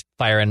Allen's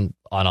firing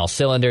on all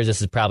cylinders. This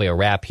is probably a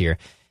wrap here.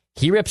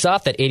 He rips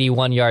off that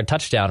 81-yard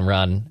touchdown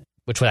run,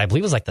 which I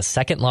believe was like the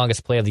second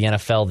longest play of the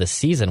NFL this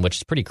season, which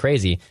is pretty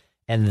crazy.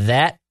 And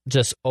that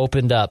just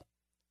opened up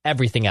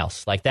everything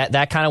else. Like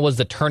that kind of was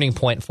the turning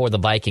point for the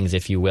Vikings,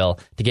 if you will,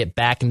 to get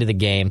back into the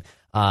game.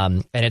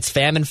 And it's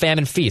famine,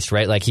 feast,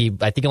 right? Like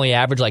I think only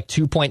averaged like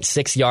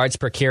 2.6 yards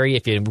per carry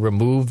if you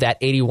remove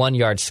that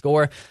 81-yard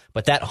score.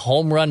 But that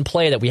home run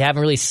play that we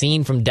haven't really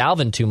seen from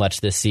Dalvin too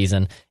much this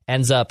season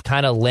ends up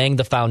kind of laying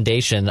the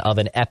foundation of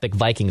an epic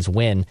Vikings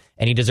win,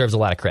 and he deserves a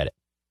lot of credit.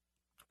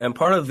 And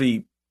part of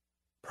the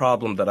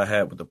problem that I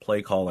had with the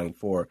play calling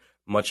for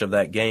much of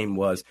that game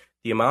was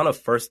the amount of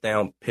first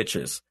down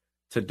pitches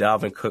to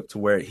Dalvin Cook to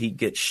where he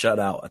gets shut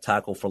out, a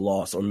tackle for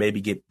loss, or maybe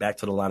get back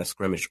to the line of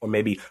scrimmage, or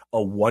maybe a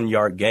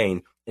 1-yard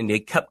gain. And they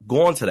kept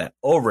going to that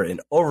over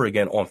and over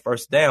again on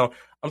first down.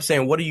 I'm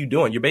saying, what are you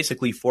doing? You're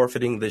basically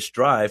forfeiting this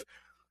drive.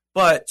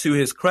 But to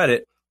his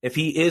credit, if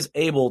he is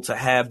able to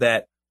have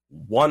that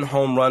one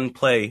home run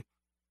play,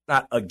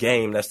 not a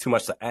game, that's too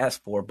much to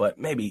ask for, but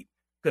maybe,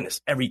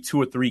 goodness, every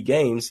 2 or 3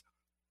 games,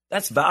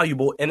 that's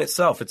valuable in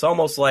itself. It's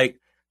almost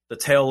like the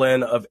tail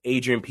end of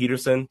Adrian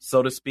Peterson,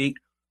 so to speak.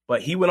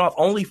 But he went off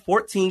only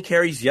 14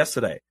 carries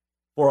yesterday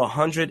for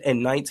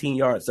 119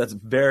 yards. That's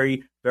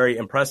very, very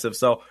impressive.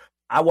 So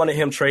I wanted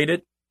him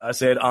traded. I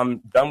said,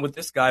 I'm done with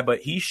this guy. But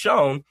he's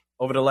shown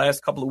over the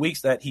last couple of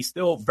weeks that he's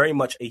still very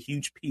much a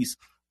huge piece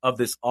of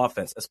this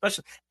offense,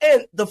 especially.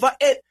 And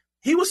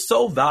he was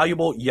so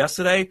valuable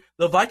yesterday.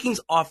 The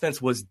Vikings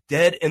offense was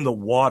dead in the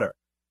water.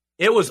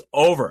 It was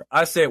over.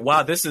 I said,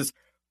 wow, this is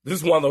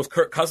one of those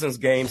Kirk Cousins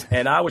games.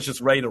 And I was just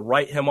ready to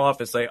write him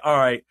off and say, all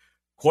right,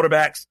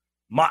 quarterbacks,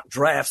 mock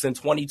drafts in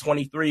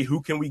 2023,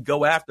 who can we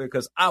go after?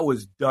 Because I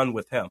was done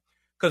with him.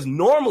 Because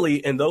normally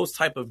in those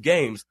type of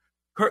games,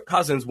 Kirk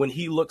Cousins, when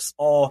he looks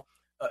all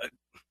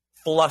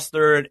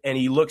flustered and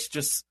he looks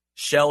just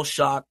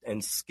shell-shocked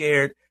and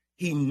scared,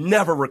 he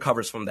never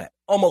recovers from that.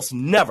 Almost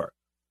never.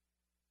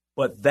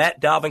 But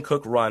that Dalvin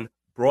Cook run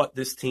brought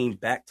this team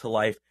back to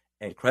life,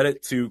 and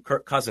credit to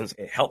Kirk Cousins,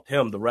 it helped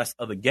him the rest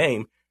of the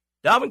game.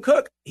 Dalvin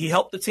Cook, he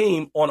helped the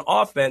team on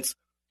offense,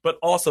 but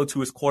also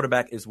to his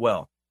quarterback as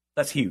well.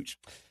 That's huge.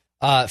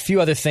 A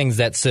few other things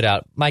that stood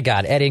out. My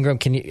God, Ed Ingram,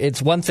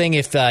 it's one thing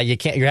if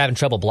you're having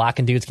trouble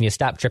blocking dudes. Can you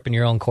stop tripping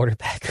your own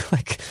quarterback?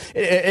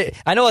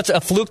 I know it's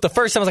a fluke. The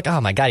first time I was like, oh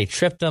my God, he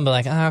tripped him. But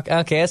like, oh,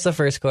 okay, it's the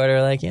first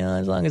quarter. Like,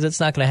 as long as it's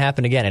not going to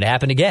happen again. It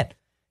happened again.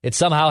 It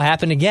somehow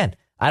happened again.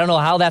 I don't know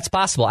how that's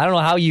possible. I don't know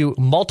how you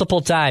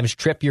multiple times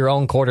trip your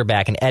own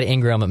quarterback, and Ed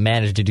Ingram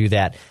managed to do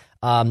that.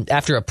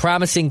 After a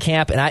promising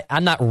camp, and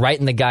I'm not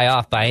writing the guy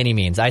off by any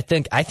means. I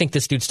think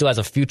this dude still has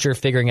a future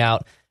figuring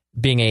out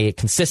being a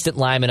consistent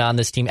lineman on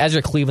this team.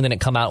 Ezra Cleveland didn't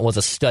come out and was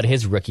a stud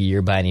his rookie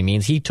year by any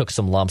means. He took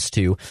some lumps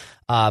too.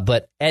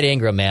 But Ed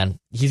Ingram, man,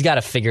 he's got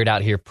to figure it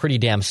out here pretty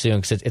damn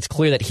soon because it's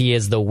clear that he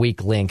is the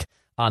weak link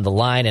on the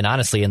line and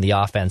honestly in the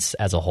offense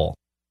as a whole.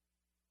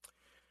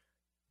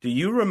 Do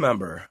you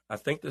remember, I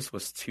think this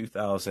was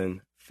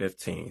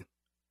 2015,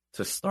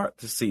 to start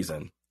the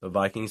season, the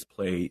Vikings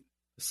played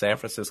the San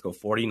Francisco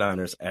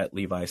 49ers at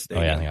Levi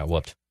Stadium. Oh, yeah,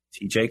 whooped.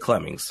 TJ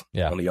Clemmings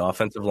on the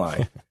offensive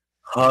line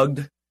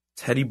hugged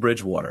Teddy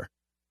Bridgewater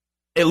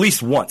at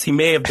least once. He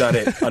may have done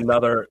it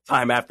another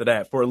time after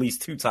that for at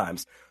least 2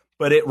 times,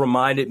 but it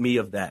reminded me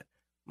of that.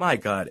 My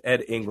God,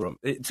 Ed Ingram.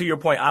 To your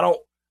point, I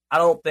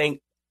don't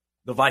think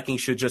the Vikings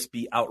should just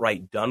be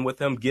outright done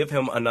with him. Give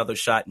him another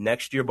shot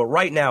next year. But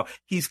right now,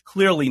 he's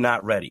clearly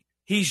not ready.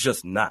 He's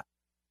just not.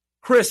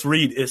 Chris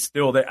Reed is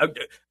still there. At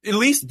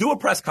least do a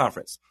press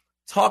conference.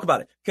 Talk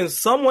about it. Can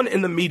someone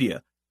in the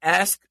media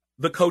ask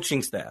the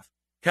coaching staff,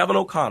 Kevin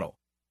O'Connell,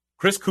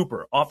 Chris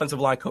Cooper,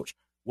 offensive line coach,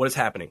 what is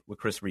happening with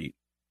Chris Reed?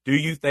 Do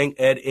you think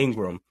Ed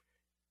Ingram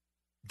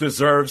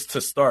deserves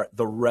to start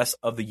the rest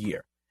of the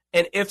year?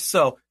 And if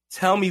so,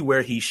 tell me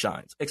where he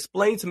shines.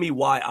 Explain to me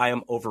why I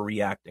am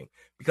overreacting.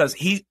 Because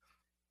he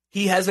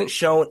hasn't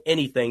shown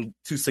anything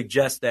to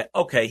suggest that,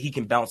 okay, he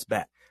can bounce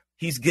back.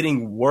 He's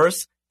getting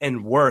worse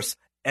and worse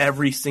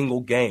every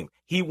single game.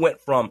 He went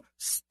from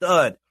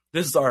stud,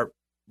 this is our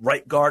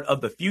right guard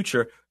of the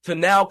future, to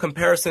now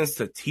comparisons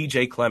to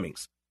TJ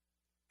Clemmings.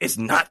 It's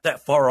not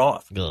that far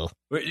off. Ugh.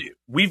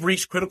 We've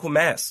reached critical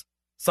mass.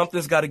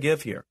 Something's got to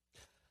give here.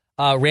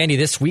 Randy,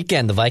 this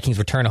weekend the Vikings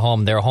return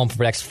home. They're home for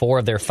the next 4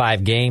 of their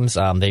 5 games.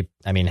 I can't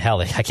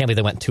believe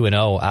they went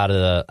 2-0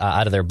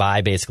 out of their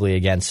bye basically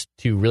against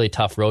 2 really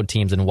tough road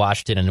teams in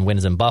Washington and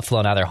wins in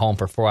Buffalo. Now they're home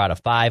for 4 out of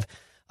 5.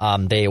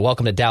 They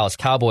welcome the Dallas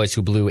Cowboys,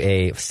 who blew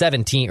a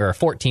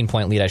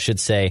 14-point lead, I should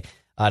say,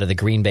 out of the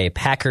Green Bay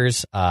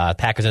Packers.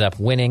 Packers ended up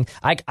winning.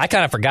 I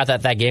kind of forgot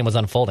that game was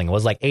unfolding. It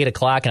was like 8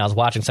 o'clock, and I was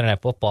watching Sunday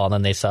Night Football, and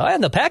then they saw,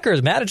 and the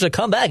Packers managed to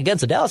come back against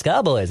the Dallas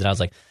Cowboys, and I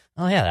was like,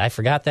 oh, yeah, I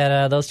forgot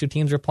that those 2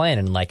 teams were playing,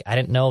 and I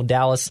didn't know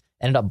Dallas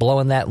ended up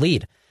blowing that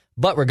lead.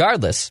 But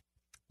regardless,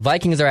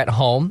 Vikings are at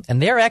home,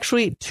 and they're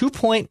actually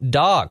 2-point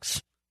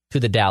dogs to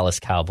the Dallas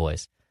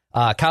Cowboys.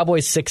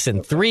 Cowboys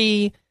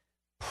 6-3,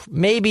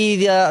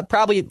 maybe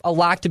probably a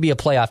lock to be a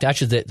playoff team.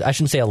 I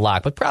shouldn't say a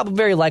lock, but probably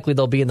very likely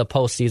they'll be in the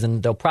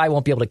postseason. They'll probably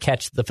won't be able to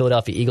catch the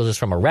Philadelphia Eagles just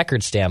from a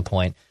record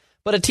standpoint,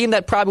 but a team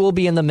that probably will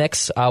be in the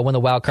mix when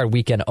the wild card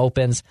weekend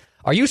opens.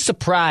 Are you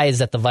surprised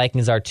that the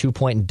Vikings are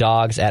 2-point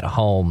dogs at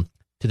home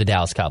to the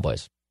Dallas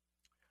Cowboys?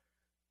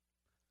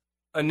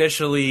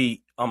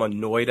 Initially, I'm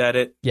annoyed at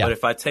it. Yeah. But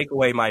if I take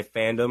away my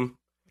fandom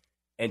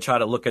and try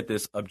to look at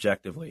this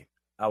objectively,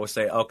 I would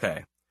say,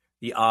 okay,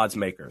 the odds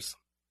makers,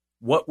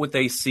 what would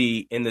they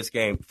see in this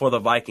game for the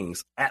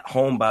Vikings at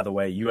home, by the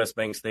way, US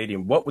Bank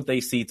Stadium? What would they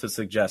see to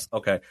suggest,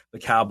 okay, the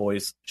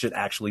Cowboys should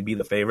actually be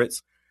the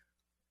favorites?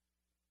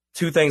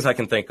 2 things I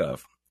can think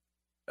of.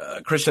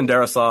 Christian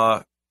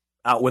Darrisaw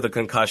out with a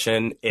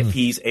concussion. If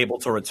he's able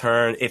to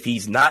return, if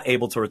he's not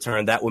able to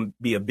return, that would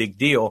be a big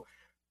deal.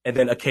 And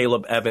then a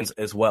Caleb Evans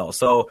as well.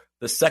 So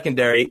the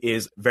secondary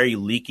is very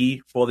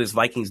leaky for this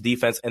Vikings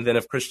defense. And then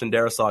if Christian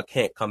Darrisaw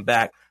can't come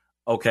back,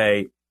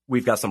 okay,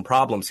 we've got some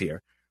problems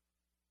here.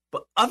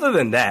 But other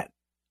than that,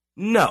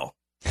 no.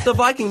 The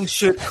Vikings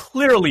should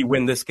clearly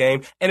win this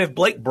game. And if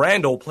Blake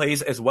Brandel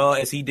plays as well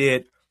as he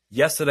did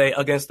yesterday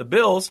against the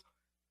Bills,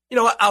 you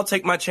know what? I'll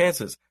take my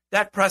chances.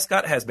 Dak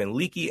Prescott has been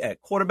leaky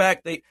at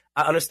quarterback. I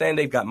understand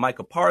they've got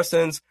Micah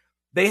Parsons.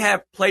 They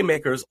have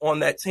playmakers on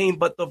that team,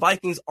 but the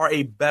Vikings are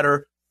a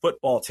better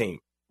football team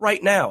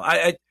right now.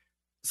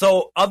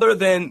 So other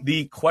than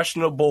the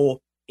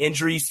questionable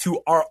injuries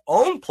to our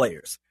own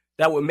players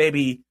that would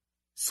maybe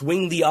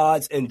swing the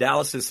odds in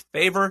Dallas's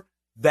favor,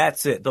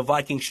 that's it. The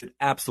Vikings should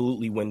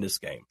absolutely win this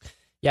game.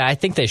 Yeah, I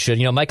think they should.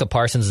 You know, Micah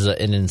Parsons is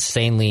an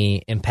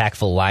insanely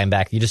impactful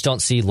linebacker. You just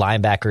don't see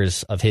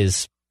linebackers of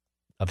his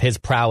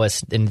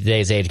prowess in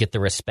today's age get the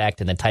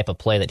respect and the type of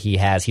play that he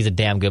has. He's a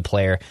damn good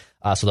player.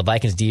 So the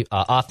Vikings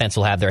offense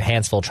will have their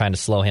hands full trying to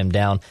slow him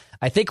down.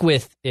 I think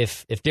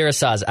if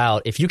Darrisaw's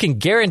out, if you can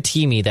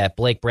guarantee me that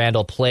Blake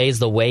Brandel plays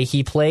the way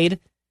he played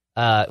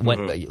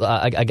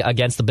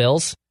against the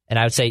Bills, and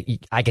I would say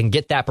I can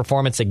get that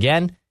performance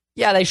again,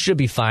 yeah, they should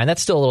be fine.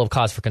 That's still a little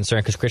cause for concern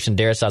because Christian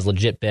Darrisaw's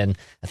legit been,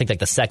 I think, like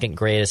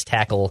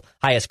the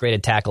highest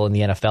graded tackle in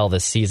the NFL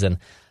this season.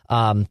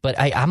 But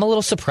I'm a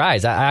little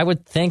surprised. I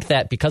would think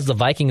that because the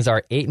Vikings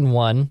are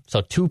 8-1,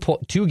 so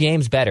 2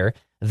 games better,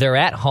 they're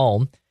at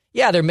home.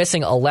 Yeah, they're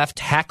missing a left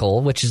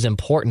tackle, which is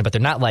important, but they're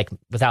not like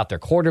without their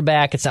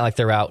quarterback. It's not like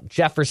they're out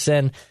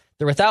Jefferson.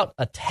 They're without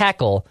a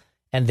tackle,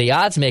 and the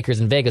odds makers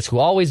in Vegas, who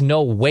always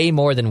know way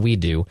more than we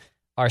do,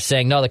 are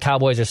saying no, the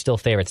Cowboys are still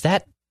favorites.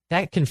 That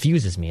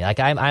confuses me. Like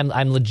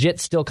I'm legit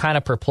still kind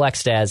of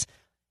perplexed as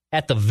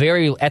at the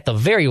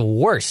very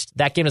worst,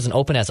 that game doesn't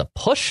open as a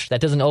push.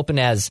 That doesn't open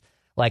as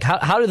like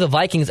how do the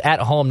Vikings at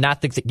home not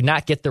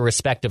get the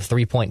respect of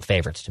 3-point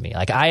favorites to me?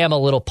 Like I am a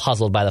little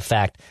puzzled by the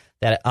fact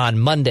that on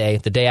Monday,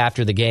 the day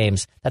after the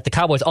games, that the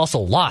Cowboys also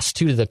lost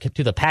to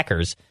the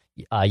Packers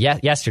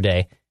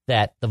yesterday.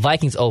 That the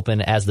Vikings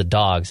open as the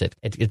dogs.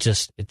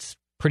 It's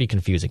pretty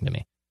confusing to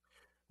me.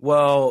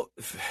 Well,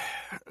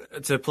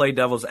 to play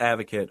devil's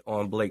advocate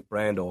on Blake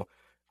Brandel,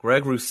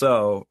 Greg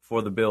Rousseau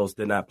for the Bills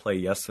did not play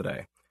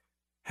yesterday.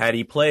 Had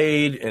he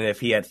played and if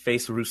he had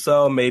faced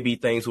Rousseau, maybe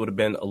things would have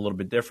been a little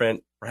bit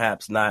different.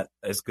 Perhaps not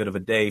as good of a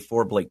day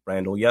for Blake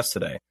Brandel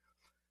yesterday.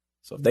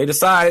 So if they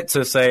decide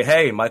to say,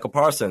 hey, Michael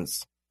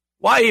Parsons,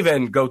 why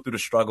even go through the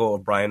struggle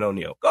of Brian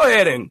O'Neill? Go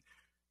ahead and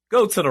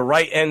go to the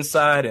right end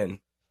side and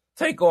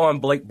take on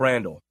Blake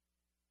Brandel.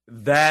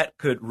 That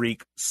could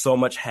wreak so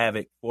much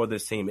havoc for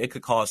this team. It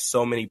could cause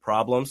so many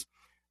problems,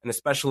 and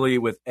especially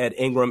with Ed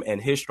Ingram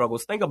and his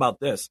struggles. Think about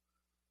this.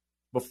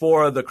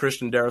 Before the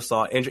Christian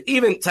Darrisaw injury,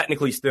 even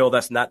technically still,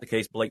 that's not the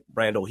case. Blake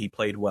Brandel, he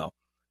played well.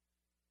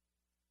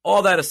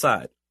 All that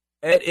aside,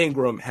 Ed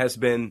Ingram has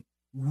been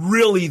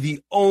really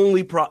the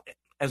only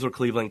Ezra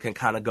Cleveland can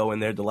kind of go in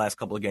there the last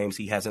couple of games.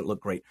 He hasn't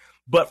looked great.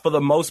 But for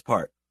the most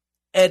part,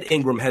 Ed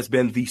Ingram has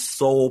been the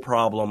sole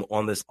problem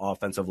on this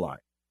offensive line.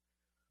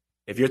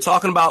 If you're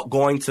talking about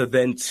going to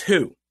then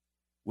 2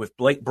 with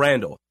Blake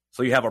Brandel,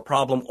 so you have a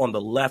problem on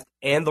the left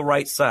and the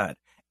right side,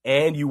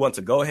 and you want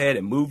to go ahead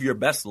and move your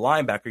best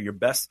linebacker, your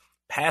best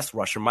pass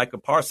rusher, Micah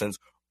Parsons,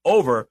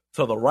 over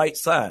to the right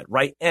side,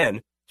 right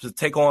end, to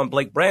take on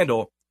Blake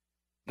Brandel,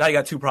 now you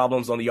got 2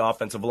 problems on the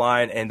offensive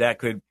line, and that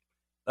could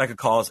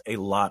cause a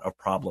lot of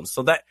problems.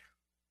 So that,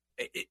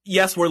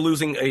 yes, we're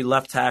losing a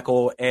left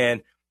tackle,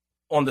 and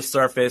on the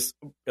surface,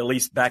 at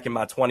least back in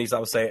my 20s, I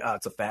would say,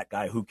 it's a fat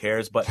guy, who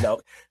cares? But no,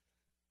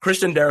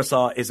 Christian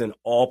Darrisaw is an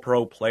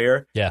all-pro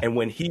player, and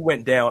when he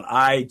went down,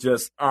 I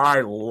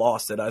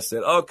lost it. I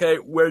said, okay,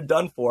 we're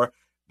done for.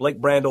 Blake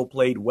Brandel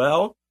played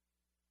well.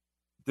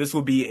 This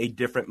will be a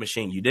different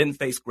machine. You didn't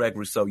face Greg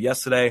Rousseau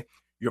yesterday.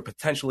 You're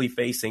potentially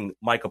facing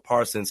Micah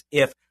Parsons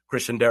if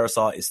Christian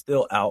Darrisaw is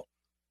still out.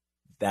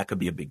 That could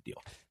be a big deal.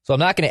 So I'm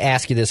not going to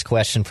ask you this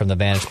question from the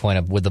vantage point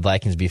of would the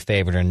Vikings be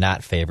favored or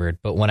not favored,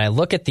 but when I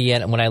look at the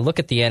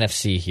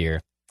NFC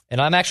here, and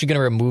I'm actually going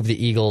to remove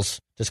the Eagles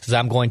just because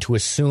I'm going to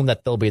assume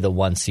that they'll be the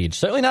 1 seed.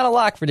 Certainly not a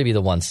lock for to be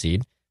the 1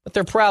 seed, but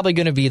they're probably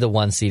going to be the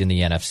 1 seed in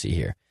the NFC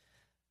here.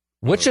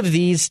 Which of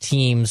these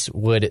teams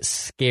would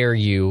scare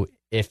you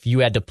if you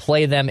had to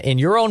play them in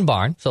your own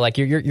barn? So like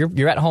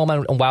you're at home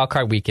on Wild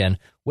Card Weekend.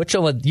 Which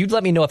one you'd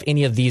let me know if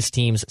any of these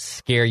teams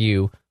scare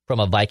you from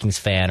a Vikings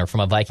fan or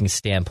from a Vikings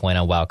standpoint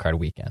on Wild Card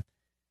Weekend?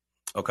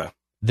 Okay.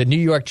 The New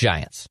York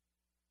Giants.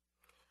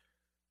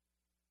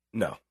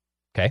 No.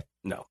 Okay.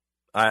 No.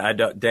 I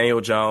Daniel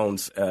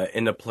Jones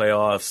in the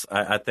playoffs.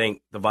 I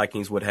think the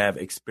Vikings would have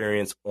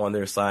experience on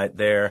their side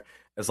there.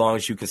 As long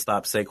as you can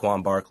stop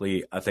Saquon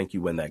Barkley, I think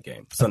you win that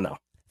game. So no. I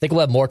think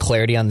we'll have more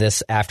clarity on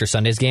this after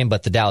Sunday's game,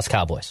 but the Dallas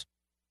Cowboys.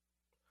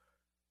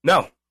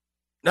 No,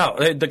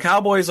 the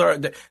Cowboys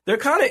they're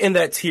kind of in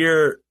that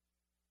tier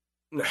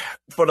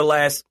for the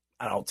last,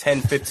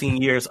 10,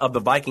 15 years of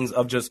the Vikings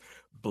of just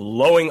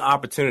blowing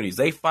opportunities.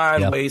 They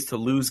find ways to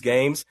lose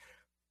games,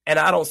 and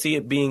I don't see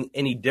it being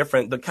any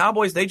different. The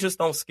Cowboys, they just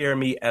don't scare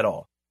me at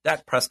all,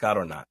 Dak Prescott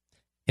or not.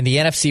 In the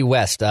NFC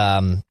West,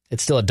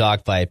 it's still a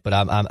dogfight, but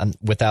I'm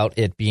without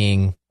it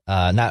being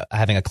not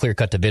having a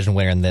clear-cut division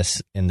winner in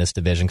this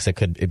division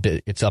because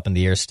it's up in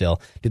the air still.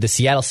 Do the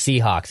Seattle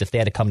Seahawks, if they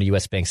had to come to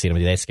U.S. Bank Stadium,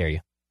 do they scare you?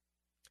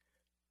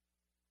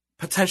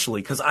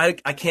 Potentially, because I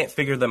can't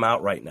figure them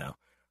out right now.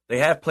 They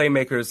have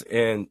playmakers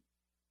in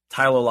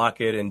Tyler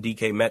Lockett and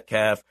DK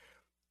Metcalf,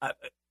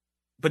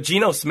 but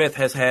Geno Smith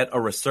has had a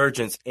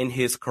resurgence in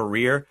his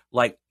career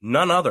like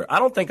none other. I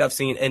don't think I've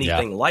seen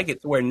anything like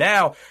it to where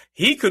now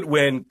he could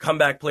win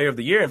Comeback Player of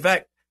the Year. In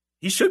fact,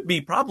 he should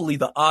be probably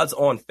the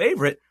odds-on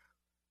favorite.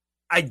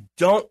 I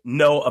don't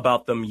know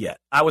about them yet.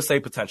 I would say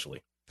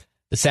potentially.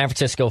 The San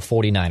Francisco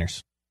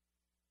 49ers.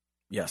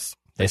 Yes.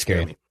 They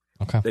scare me.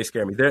 Okay. They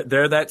scare me.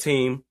 They're that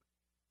team.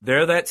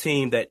 They're that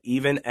team that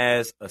even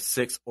as a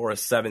 6 or a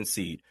 7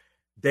 seed,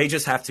 they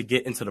just have to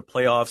get into the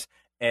playoffs.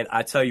 And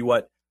I tell you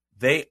what,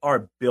 they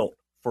are built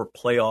for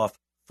playoff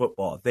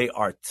football. They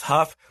are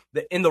tough.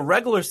 In the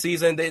regular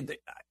season,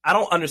 I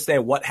don't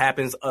understand what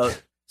happens. A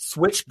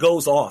switch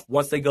goes off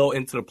once they go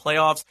into the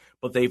playoffs,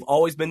 but they've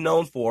always been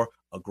known for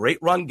a great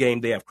run game.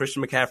 They have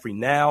Christian McCaffrey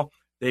now.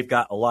 They've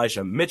got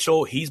Elijah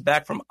Mitchell. He's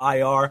back from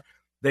IR.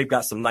 They've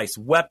got some nice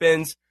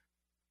weapons.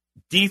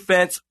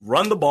 Defense,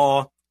 run the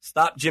ball.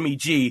 Stop Jimmy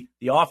G.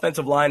 The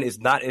offensive line is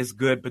not as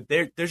good, but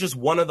they're just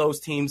one of those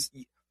teams.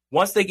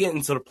 Once they get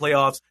into the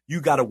playoffs,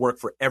 you got to work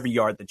for every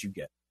yard that you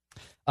get.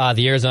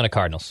 The Arizona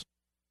Cardinals.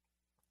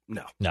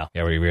 No.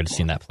 Yeah, we would have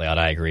seen that play out.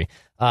 I agree.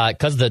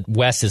 Because the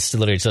West is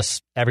literally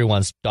just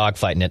everyone's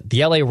dogfighting it.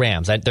 The LA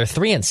Rams, they're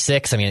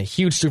 3-6. I mean, a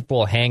huge Super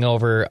Bowl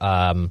hangover.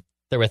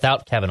 They're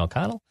without Kevin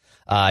O'Connell.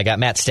 I got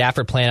Matt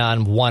Stafford playing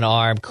on one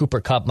arm.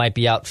 Cooper Kupp might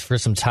be out for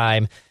some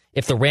time.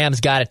 If the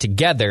Rams got it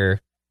together,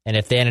 and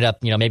if they ended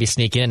up, maybe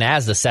sneaking in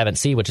as the 7th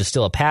seed, which is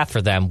still a path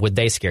for them, would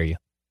they scare you?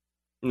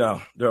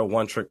 No, they're a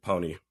one-trick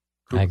pony.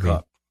 Cooper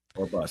Kupp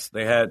or bust.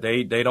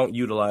 They don't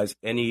utilize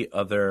any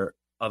other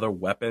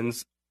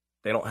weapons.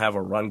 They don't have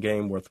a run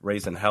game worth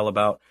raising hell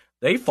about.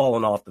 They've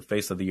fallen off the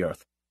face of the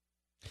earth.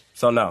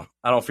 So no,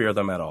 I don't fear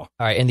them at all.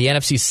 All right, in the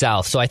NFC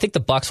South, so I think the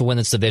Bucs will win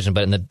this division,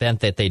 but in the event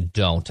that they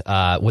don't,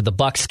 would the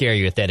Bucs scare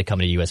you if they had to come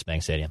to U.S.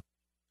 Bank Stadium?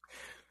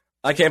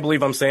 I can't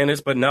believe I'm saying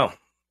this, but no.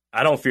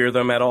 I don't fear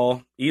them at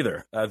all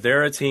either.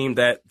 They're a team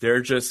that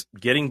they're just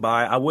getting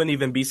by. I wouldn't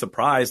even be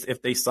surprised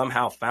if they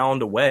somehow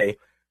found a way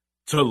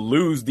to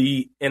lose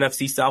the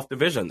NFC South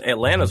division.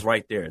 Atlanta's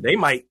right there. They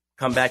might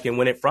come back and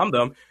win it from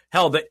them.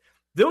 Hell,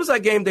 there was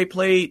that game they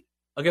played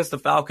against the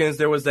Falcons.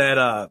 There was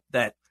that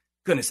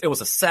goodness, it was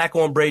a sack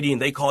on Brady,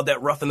 and they called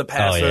that roughing the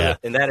passer,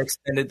 and that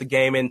extended the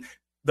game. And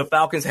the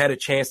Falcons had a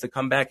chance to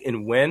come back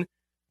and win.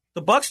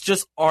 The Bucs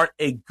just aren't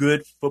a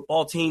good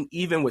football team,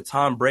 even with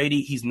Tom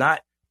Brady. He's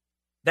not.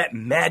 That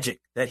magic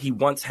that he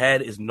once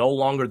had is no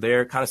longer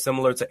there, kind of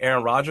similar to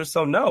Aaron Rodgers.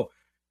 So, no,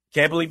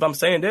 can't believe I'm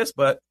saying this,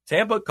 but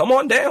Tampa, come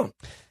on down.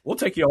 We'll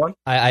take you on.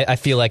 I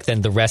feel like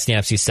then the rest of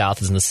the NFC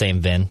South is in the same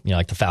vein,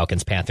 like the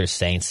Falcons, Panthers,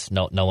 Saints.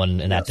 No one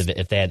in that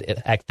division. If they had,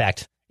 in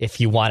fact, if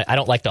you want it, I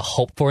don't like to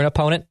hope for an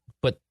opponent,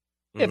 but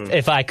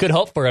if I could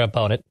hope for an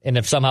opponent, and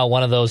if somehow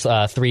one of those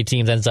three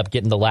teams ends up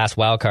getting the last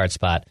wild card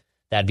spot,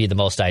 that'd be the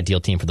most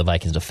ideal team for the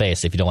Vikings to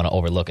face if you don't want to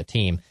overlook a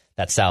team.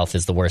 That South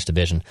is the worst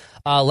division.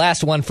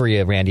 Last one for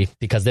you, Randy,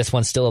 because this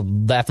one's still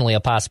definitely a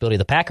possibility.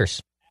 The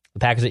Packers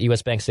at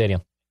US Bank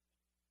Stadium.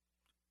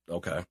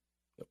 Okay.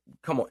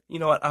 Come on. You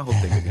know what? I hope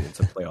they can get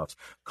into the playoffs.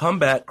 Come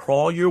back,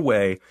 crawl your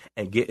way,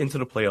 and get into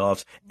the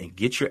playoffs and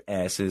get your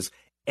asses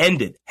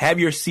ended. Have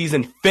your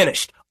season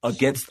finished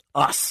against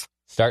us.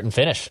 Start and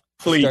finish.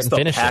 Please,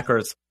 the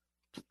Packers,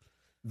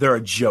 they're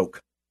a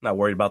joke. Not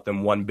worried about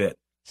them one bit.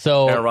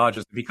 So Aaron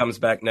Rodgers, if he comes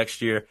back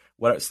next year,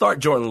 start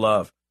Jordan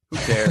Love. Who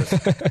cares?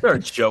 They're a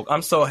joke.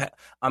 I'm so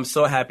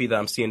happy that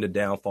I'm seeing the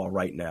downfall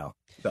right now.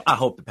 I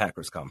hope the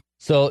Packers come.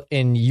 So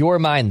in your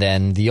mind,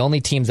 then, the only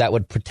teams that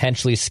would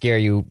potentially scare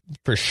you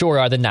for sure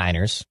are the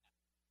Niners.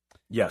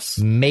 Yes.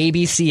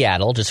 Maybe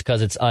Seattle, just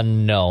because it's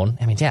unknown.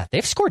 I mean, yeah,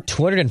 they've scored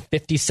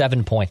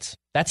 257 points.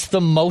 That's the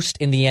most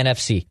in the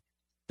NFC.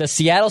 The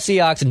Seattle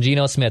Seahawks and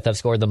Geno Smith have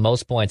scored the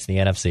most points in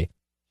the NFC.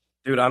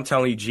 Dude, I'm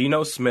telling you,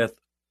 Geno Smith,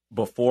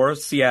 before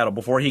Seattle,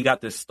 before he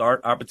got this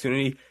start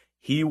opportunity,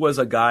 he was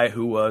a guy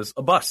who was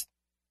a bust.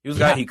 He was a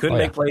guy, he couldn't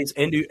make plays.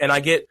 And I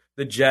get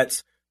the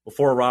Jets,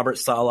 before Robert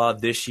Saleh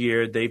this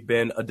year, they've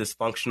been a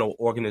dysfunctional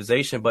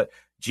organization, but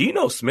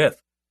Geno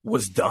Smith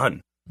was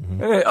done.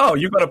 Mm-hmm.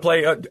 You're going to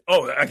play,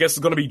 I guess it's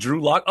going to be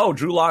Drew Lock. Oh,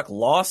 Drew Lock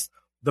lost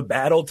the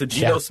battle to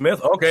Geno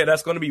Smith. Okay,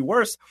 that's going to be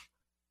worse.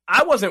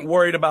 I wasn't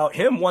worried about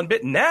him one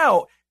bit.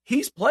 Now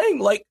he's playing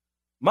like,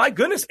 my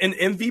goodness, an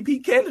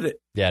MVP candidate.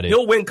 Yeah, dude.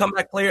 He'll win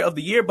comeback player of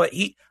the year, but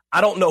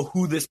I don't know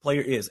who this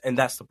player is, and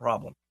that's the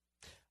problem.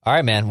 All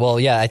right, man. Well,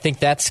 yeah, I think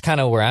that's kind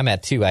of where I'm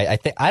at too. I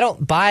think I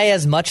don't buy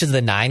as much as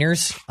the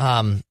Niners.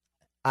 I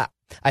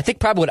think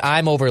probably what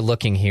I'm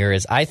overlooking here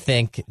is I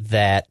think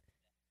that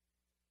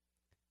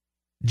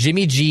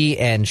Jimmy G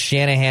and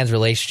Shanahan's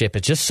relationship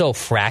is just so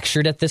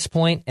fractured at this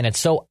point, and it's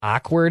so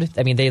awkward.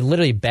 I mean, they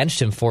literally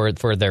benched him for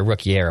their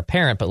rookie year,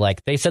 apparent, but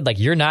like they said, like,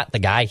 you're not the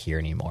guy here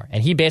anymore.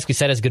 And he basically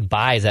said his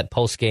goodbyes at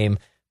post-game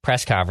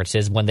press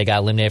conferences when they got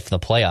eliminated from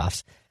the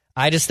playoffs.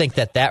 I just think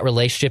that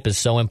relationship is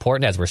so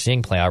important, as we're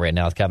seeing play out right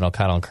now with Kevin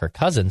O'Connell and Kirk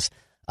Cousins,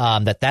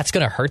 that's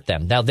going to hurt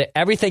them. Now,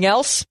 everything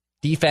else,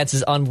 defense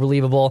is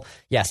unbelievable.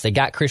 Yes, they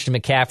got Christian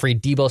McCaffrey,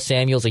 Deebo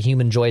Samuel's a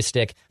human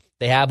joystick.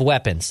 They have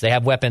weapons. They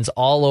have weapons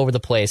all over the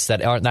place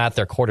that are not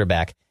their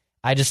quarterback.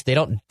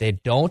 They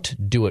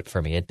don't do it for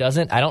me. It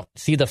doesn't. I don't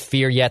see the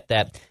fear yet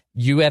that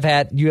you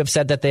have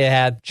said that they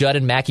had. Judd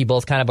and Mackey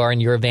both kind of are in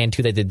your vein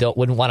too. That they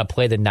wouldn't want to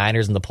play the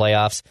Niners in the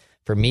playoffs.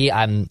 For me,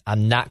 I'm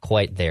not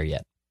quite there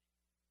yet.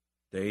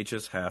 They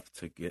just have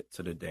to get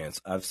to the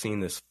dance. I've seen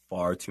this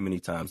far too many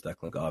times,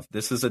 Declan Goff.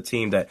 This is a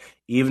team that,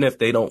 even if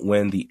they don't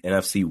win the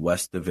NFC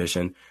West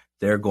division,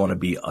 they're going to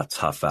be a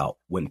tough out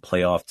when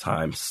playoff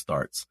time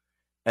starts.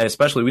 And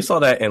especially, we saw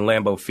that in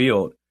Lambeau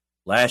Field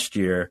last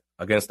year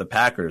against the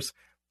Packers.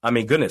 I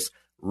mean, goodness,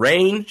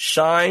 rain,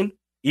 shine,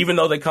 even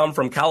though they come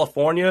from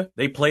California,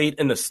 they played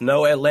in the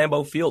snow at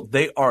Lambeau Field.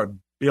 They are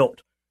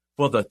built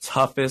for the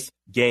toughest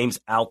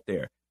games out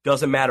there.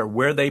 Doesn't matter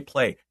where they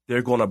play,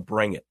 they're going to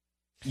bring it.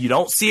 You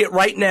don't see it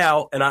right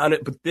now,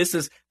 but this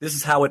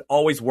is how it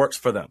always works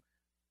for them.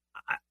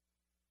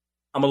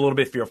 I'm a little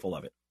bit fearful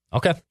of it.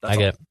 Okay, I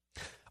get it.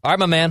 All right,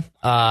 my man.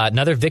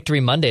 Another Victory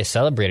Monday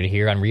celebrated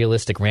here on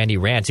Realistic Randy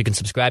Rants. You can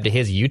subscribe to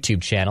his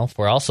YouTube channel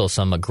for also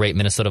some great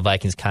Minnesota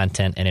Vikings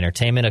content and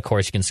entertainment. Of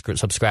course, you can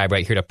subscribe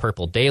right here to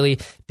Purple Daily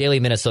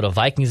Minnesota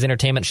Vikings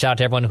entertainment. Shout out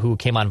to everyone who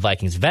came on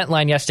Vikings Vent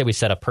Line yesterday. We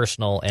set a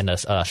personal and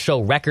a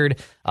show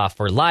record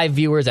for live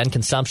viewers and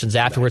consumptions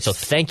afterwards. Nice.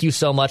 So thank you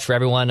so much for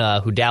everyone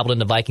who dabbled in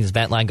the Vikings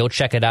Vent Line. Go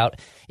check it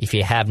out if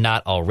you have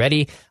not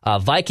already.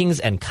 Vikings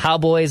and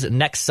Cowboys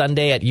next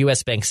Sunday at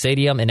US Bank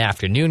Stadium, an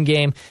afternoon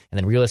game. And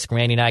then Realistic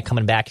Randy and I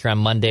coming back here on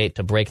Monday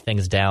to break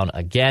things down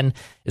again.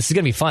 This is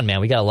going to be fun,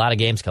 man. We got a lot of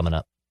games coming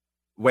up.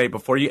 Wait,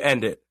 before you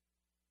end it,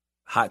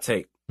 hot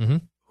take. Mm-hmm.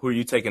 Who are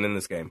you taking in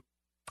this game?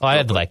 Oh, I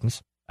have the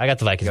Vikings. I got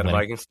the Vikings winning.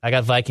 Vikings? I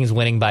got Vikings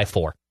winning by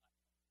 4.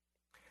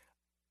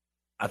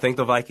 I think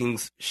the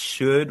Vikings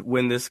should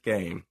win this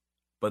game,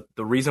 but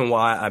the reason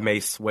why I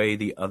may sway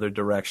the other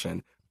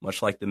direction,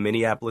 much like the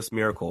Minneapolis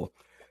Miracle,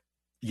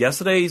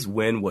 yesterday's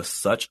win was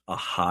such a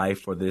high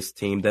for this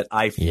team that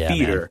I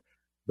fear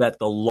that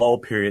the lull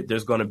period,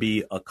 there's going to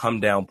be a come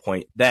down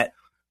point, that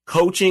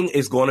coaching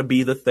is going to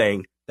be the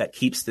thing that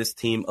keeps this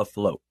team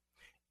afloat.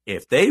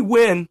 If they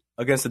win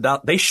against the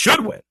Dolphins, they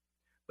should win.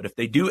 But if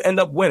they do end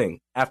up winning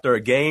after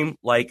a game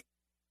like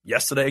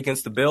yesterday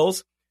against the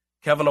Bills,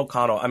 Kevin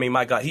O'Connell, I mean,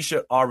 my God, he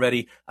should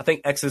already, I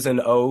think X's and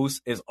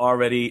O's is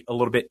already a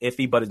little bit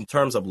iffy, but in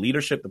terms of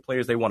leadership, the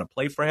players they want to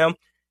play for him,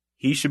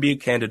 he should be a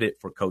candidate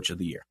for Coach of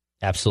the Year.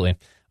 Absolutely.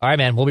 All right,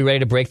 man, we'll be ready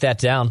to break that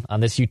down on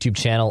this YouTube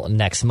channel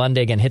next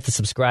Monday. Again, hit the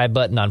subscribe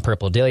button on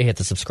Purple Daily, hit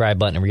the subscribe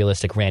button on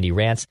Realistic Randy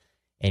Rants,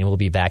 and we'll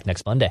be back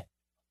next Monday.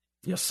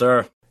 Yes,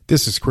 sir.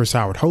 This is Chris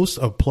Howard, host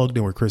of Plugged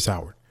In with Chris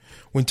Howard.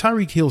 When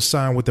Tyreek Hill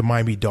signed with the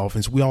Miami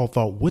Dolphins, we all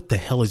thought, what the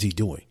hell is he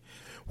doing?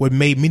 What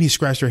made many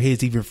scratch their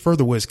heads even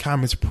further was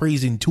comments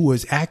praising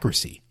Tua's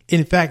accuracy.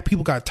 In fact,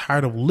 people got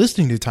tired of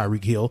listening to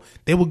Tyreek Hill.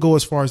 They would go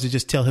as far as to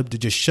just tell him to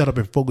just shut up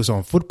and focus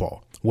on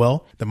football.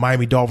 Well, the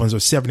Miami Dolphins are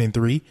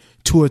 7-3.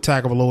 Tua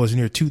Tagovailoa is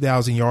near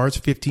 2,000 yards,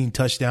 15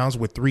 touchdowns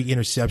with 3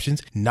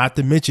 interceptions. Not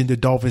to mention the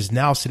Dolphins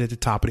now sit at the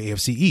top of the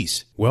AFC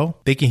East. Well,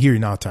 they can hear you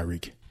now,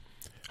 Tyreek.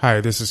 Hi,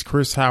 this is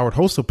Chris Howard,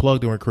 host of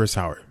Plugged In with Chris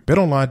Howard.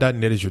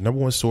 BetOnline.net is your number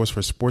one source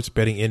for sports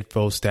betting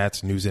info,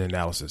 stats, news, and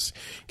analysis.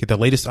 Get the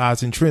latest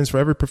odds and trends for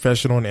every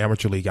professional and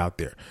amateur league out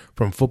there.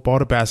 From football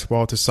to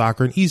basketball to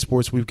soccer and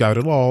esports, we've got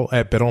it all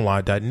at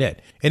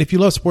BetOnline.net. And if you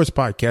love sports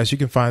podcasts, you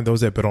can find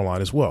those at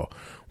BetOnline as well.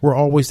 We're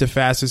always the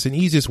fastest and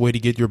easiest way to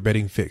get your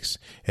betting fix.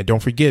 And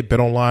don't forget,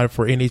 BetOnline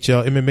for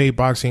NHL, MMA,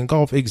 boxing, and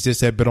golf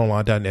exists at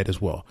BetOnline.net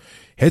as well.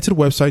 Head to the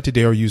website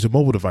today or use a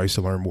mobile device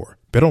to learn more.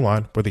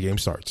 BetOnline, where the game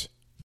starts.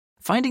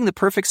 Finding the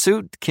perfect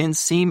suit can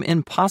seem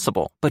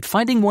impossible, but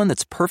finding one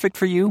that's perfect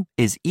for you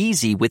is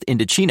easy with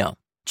Indochino.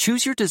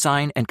 Choose your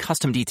design and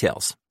custom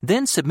details,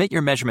 then submit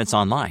your measurements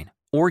online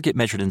or get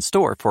measured in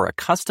store for a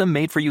custom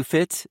made-for-you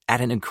fit at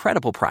an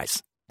incredible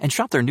price. And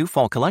shop their new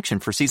fall collection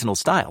for seasonal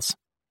styles.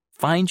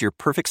 Find your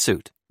perfect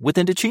suit with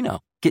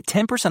Indochino. Get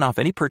 10% off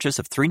any purchase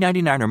of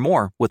 $3.99 or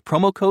more with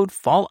promo code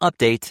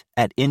FALLUPDATE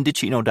at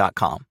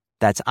Indochino.com.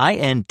 That's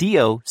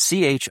INDOCHINO.com,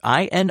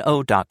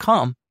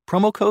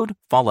 promo code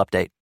FALLUPDATE.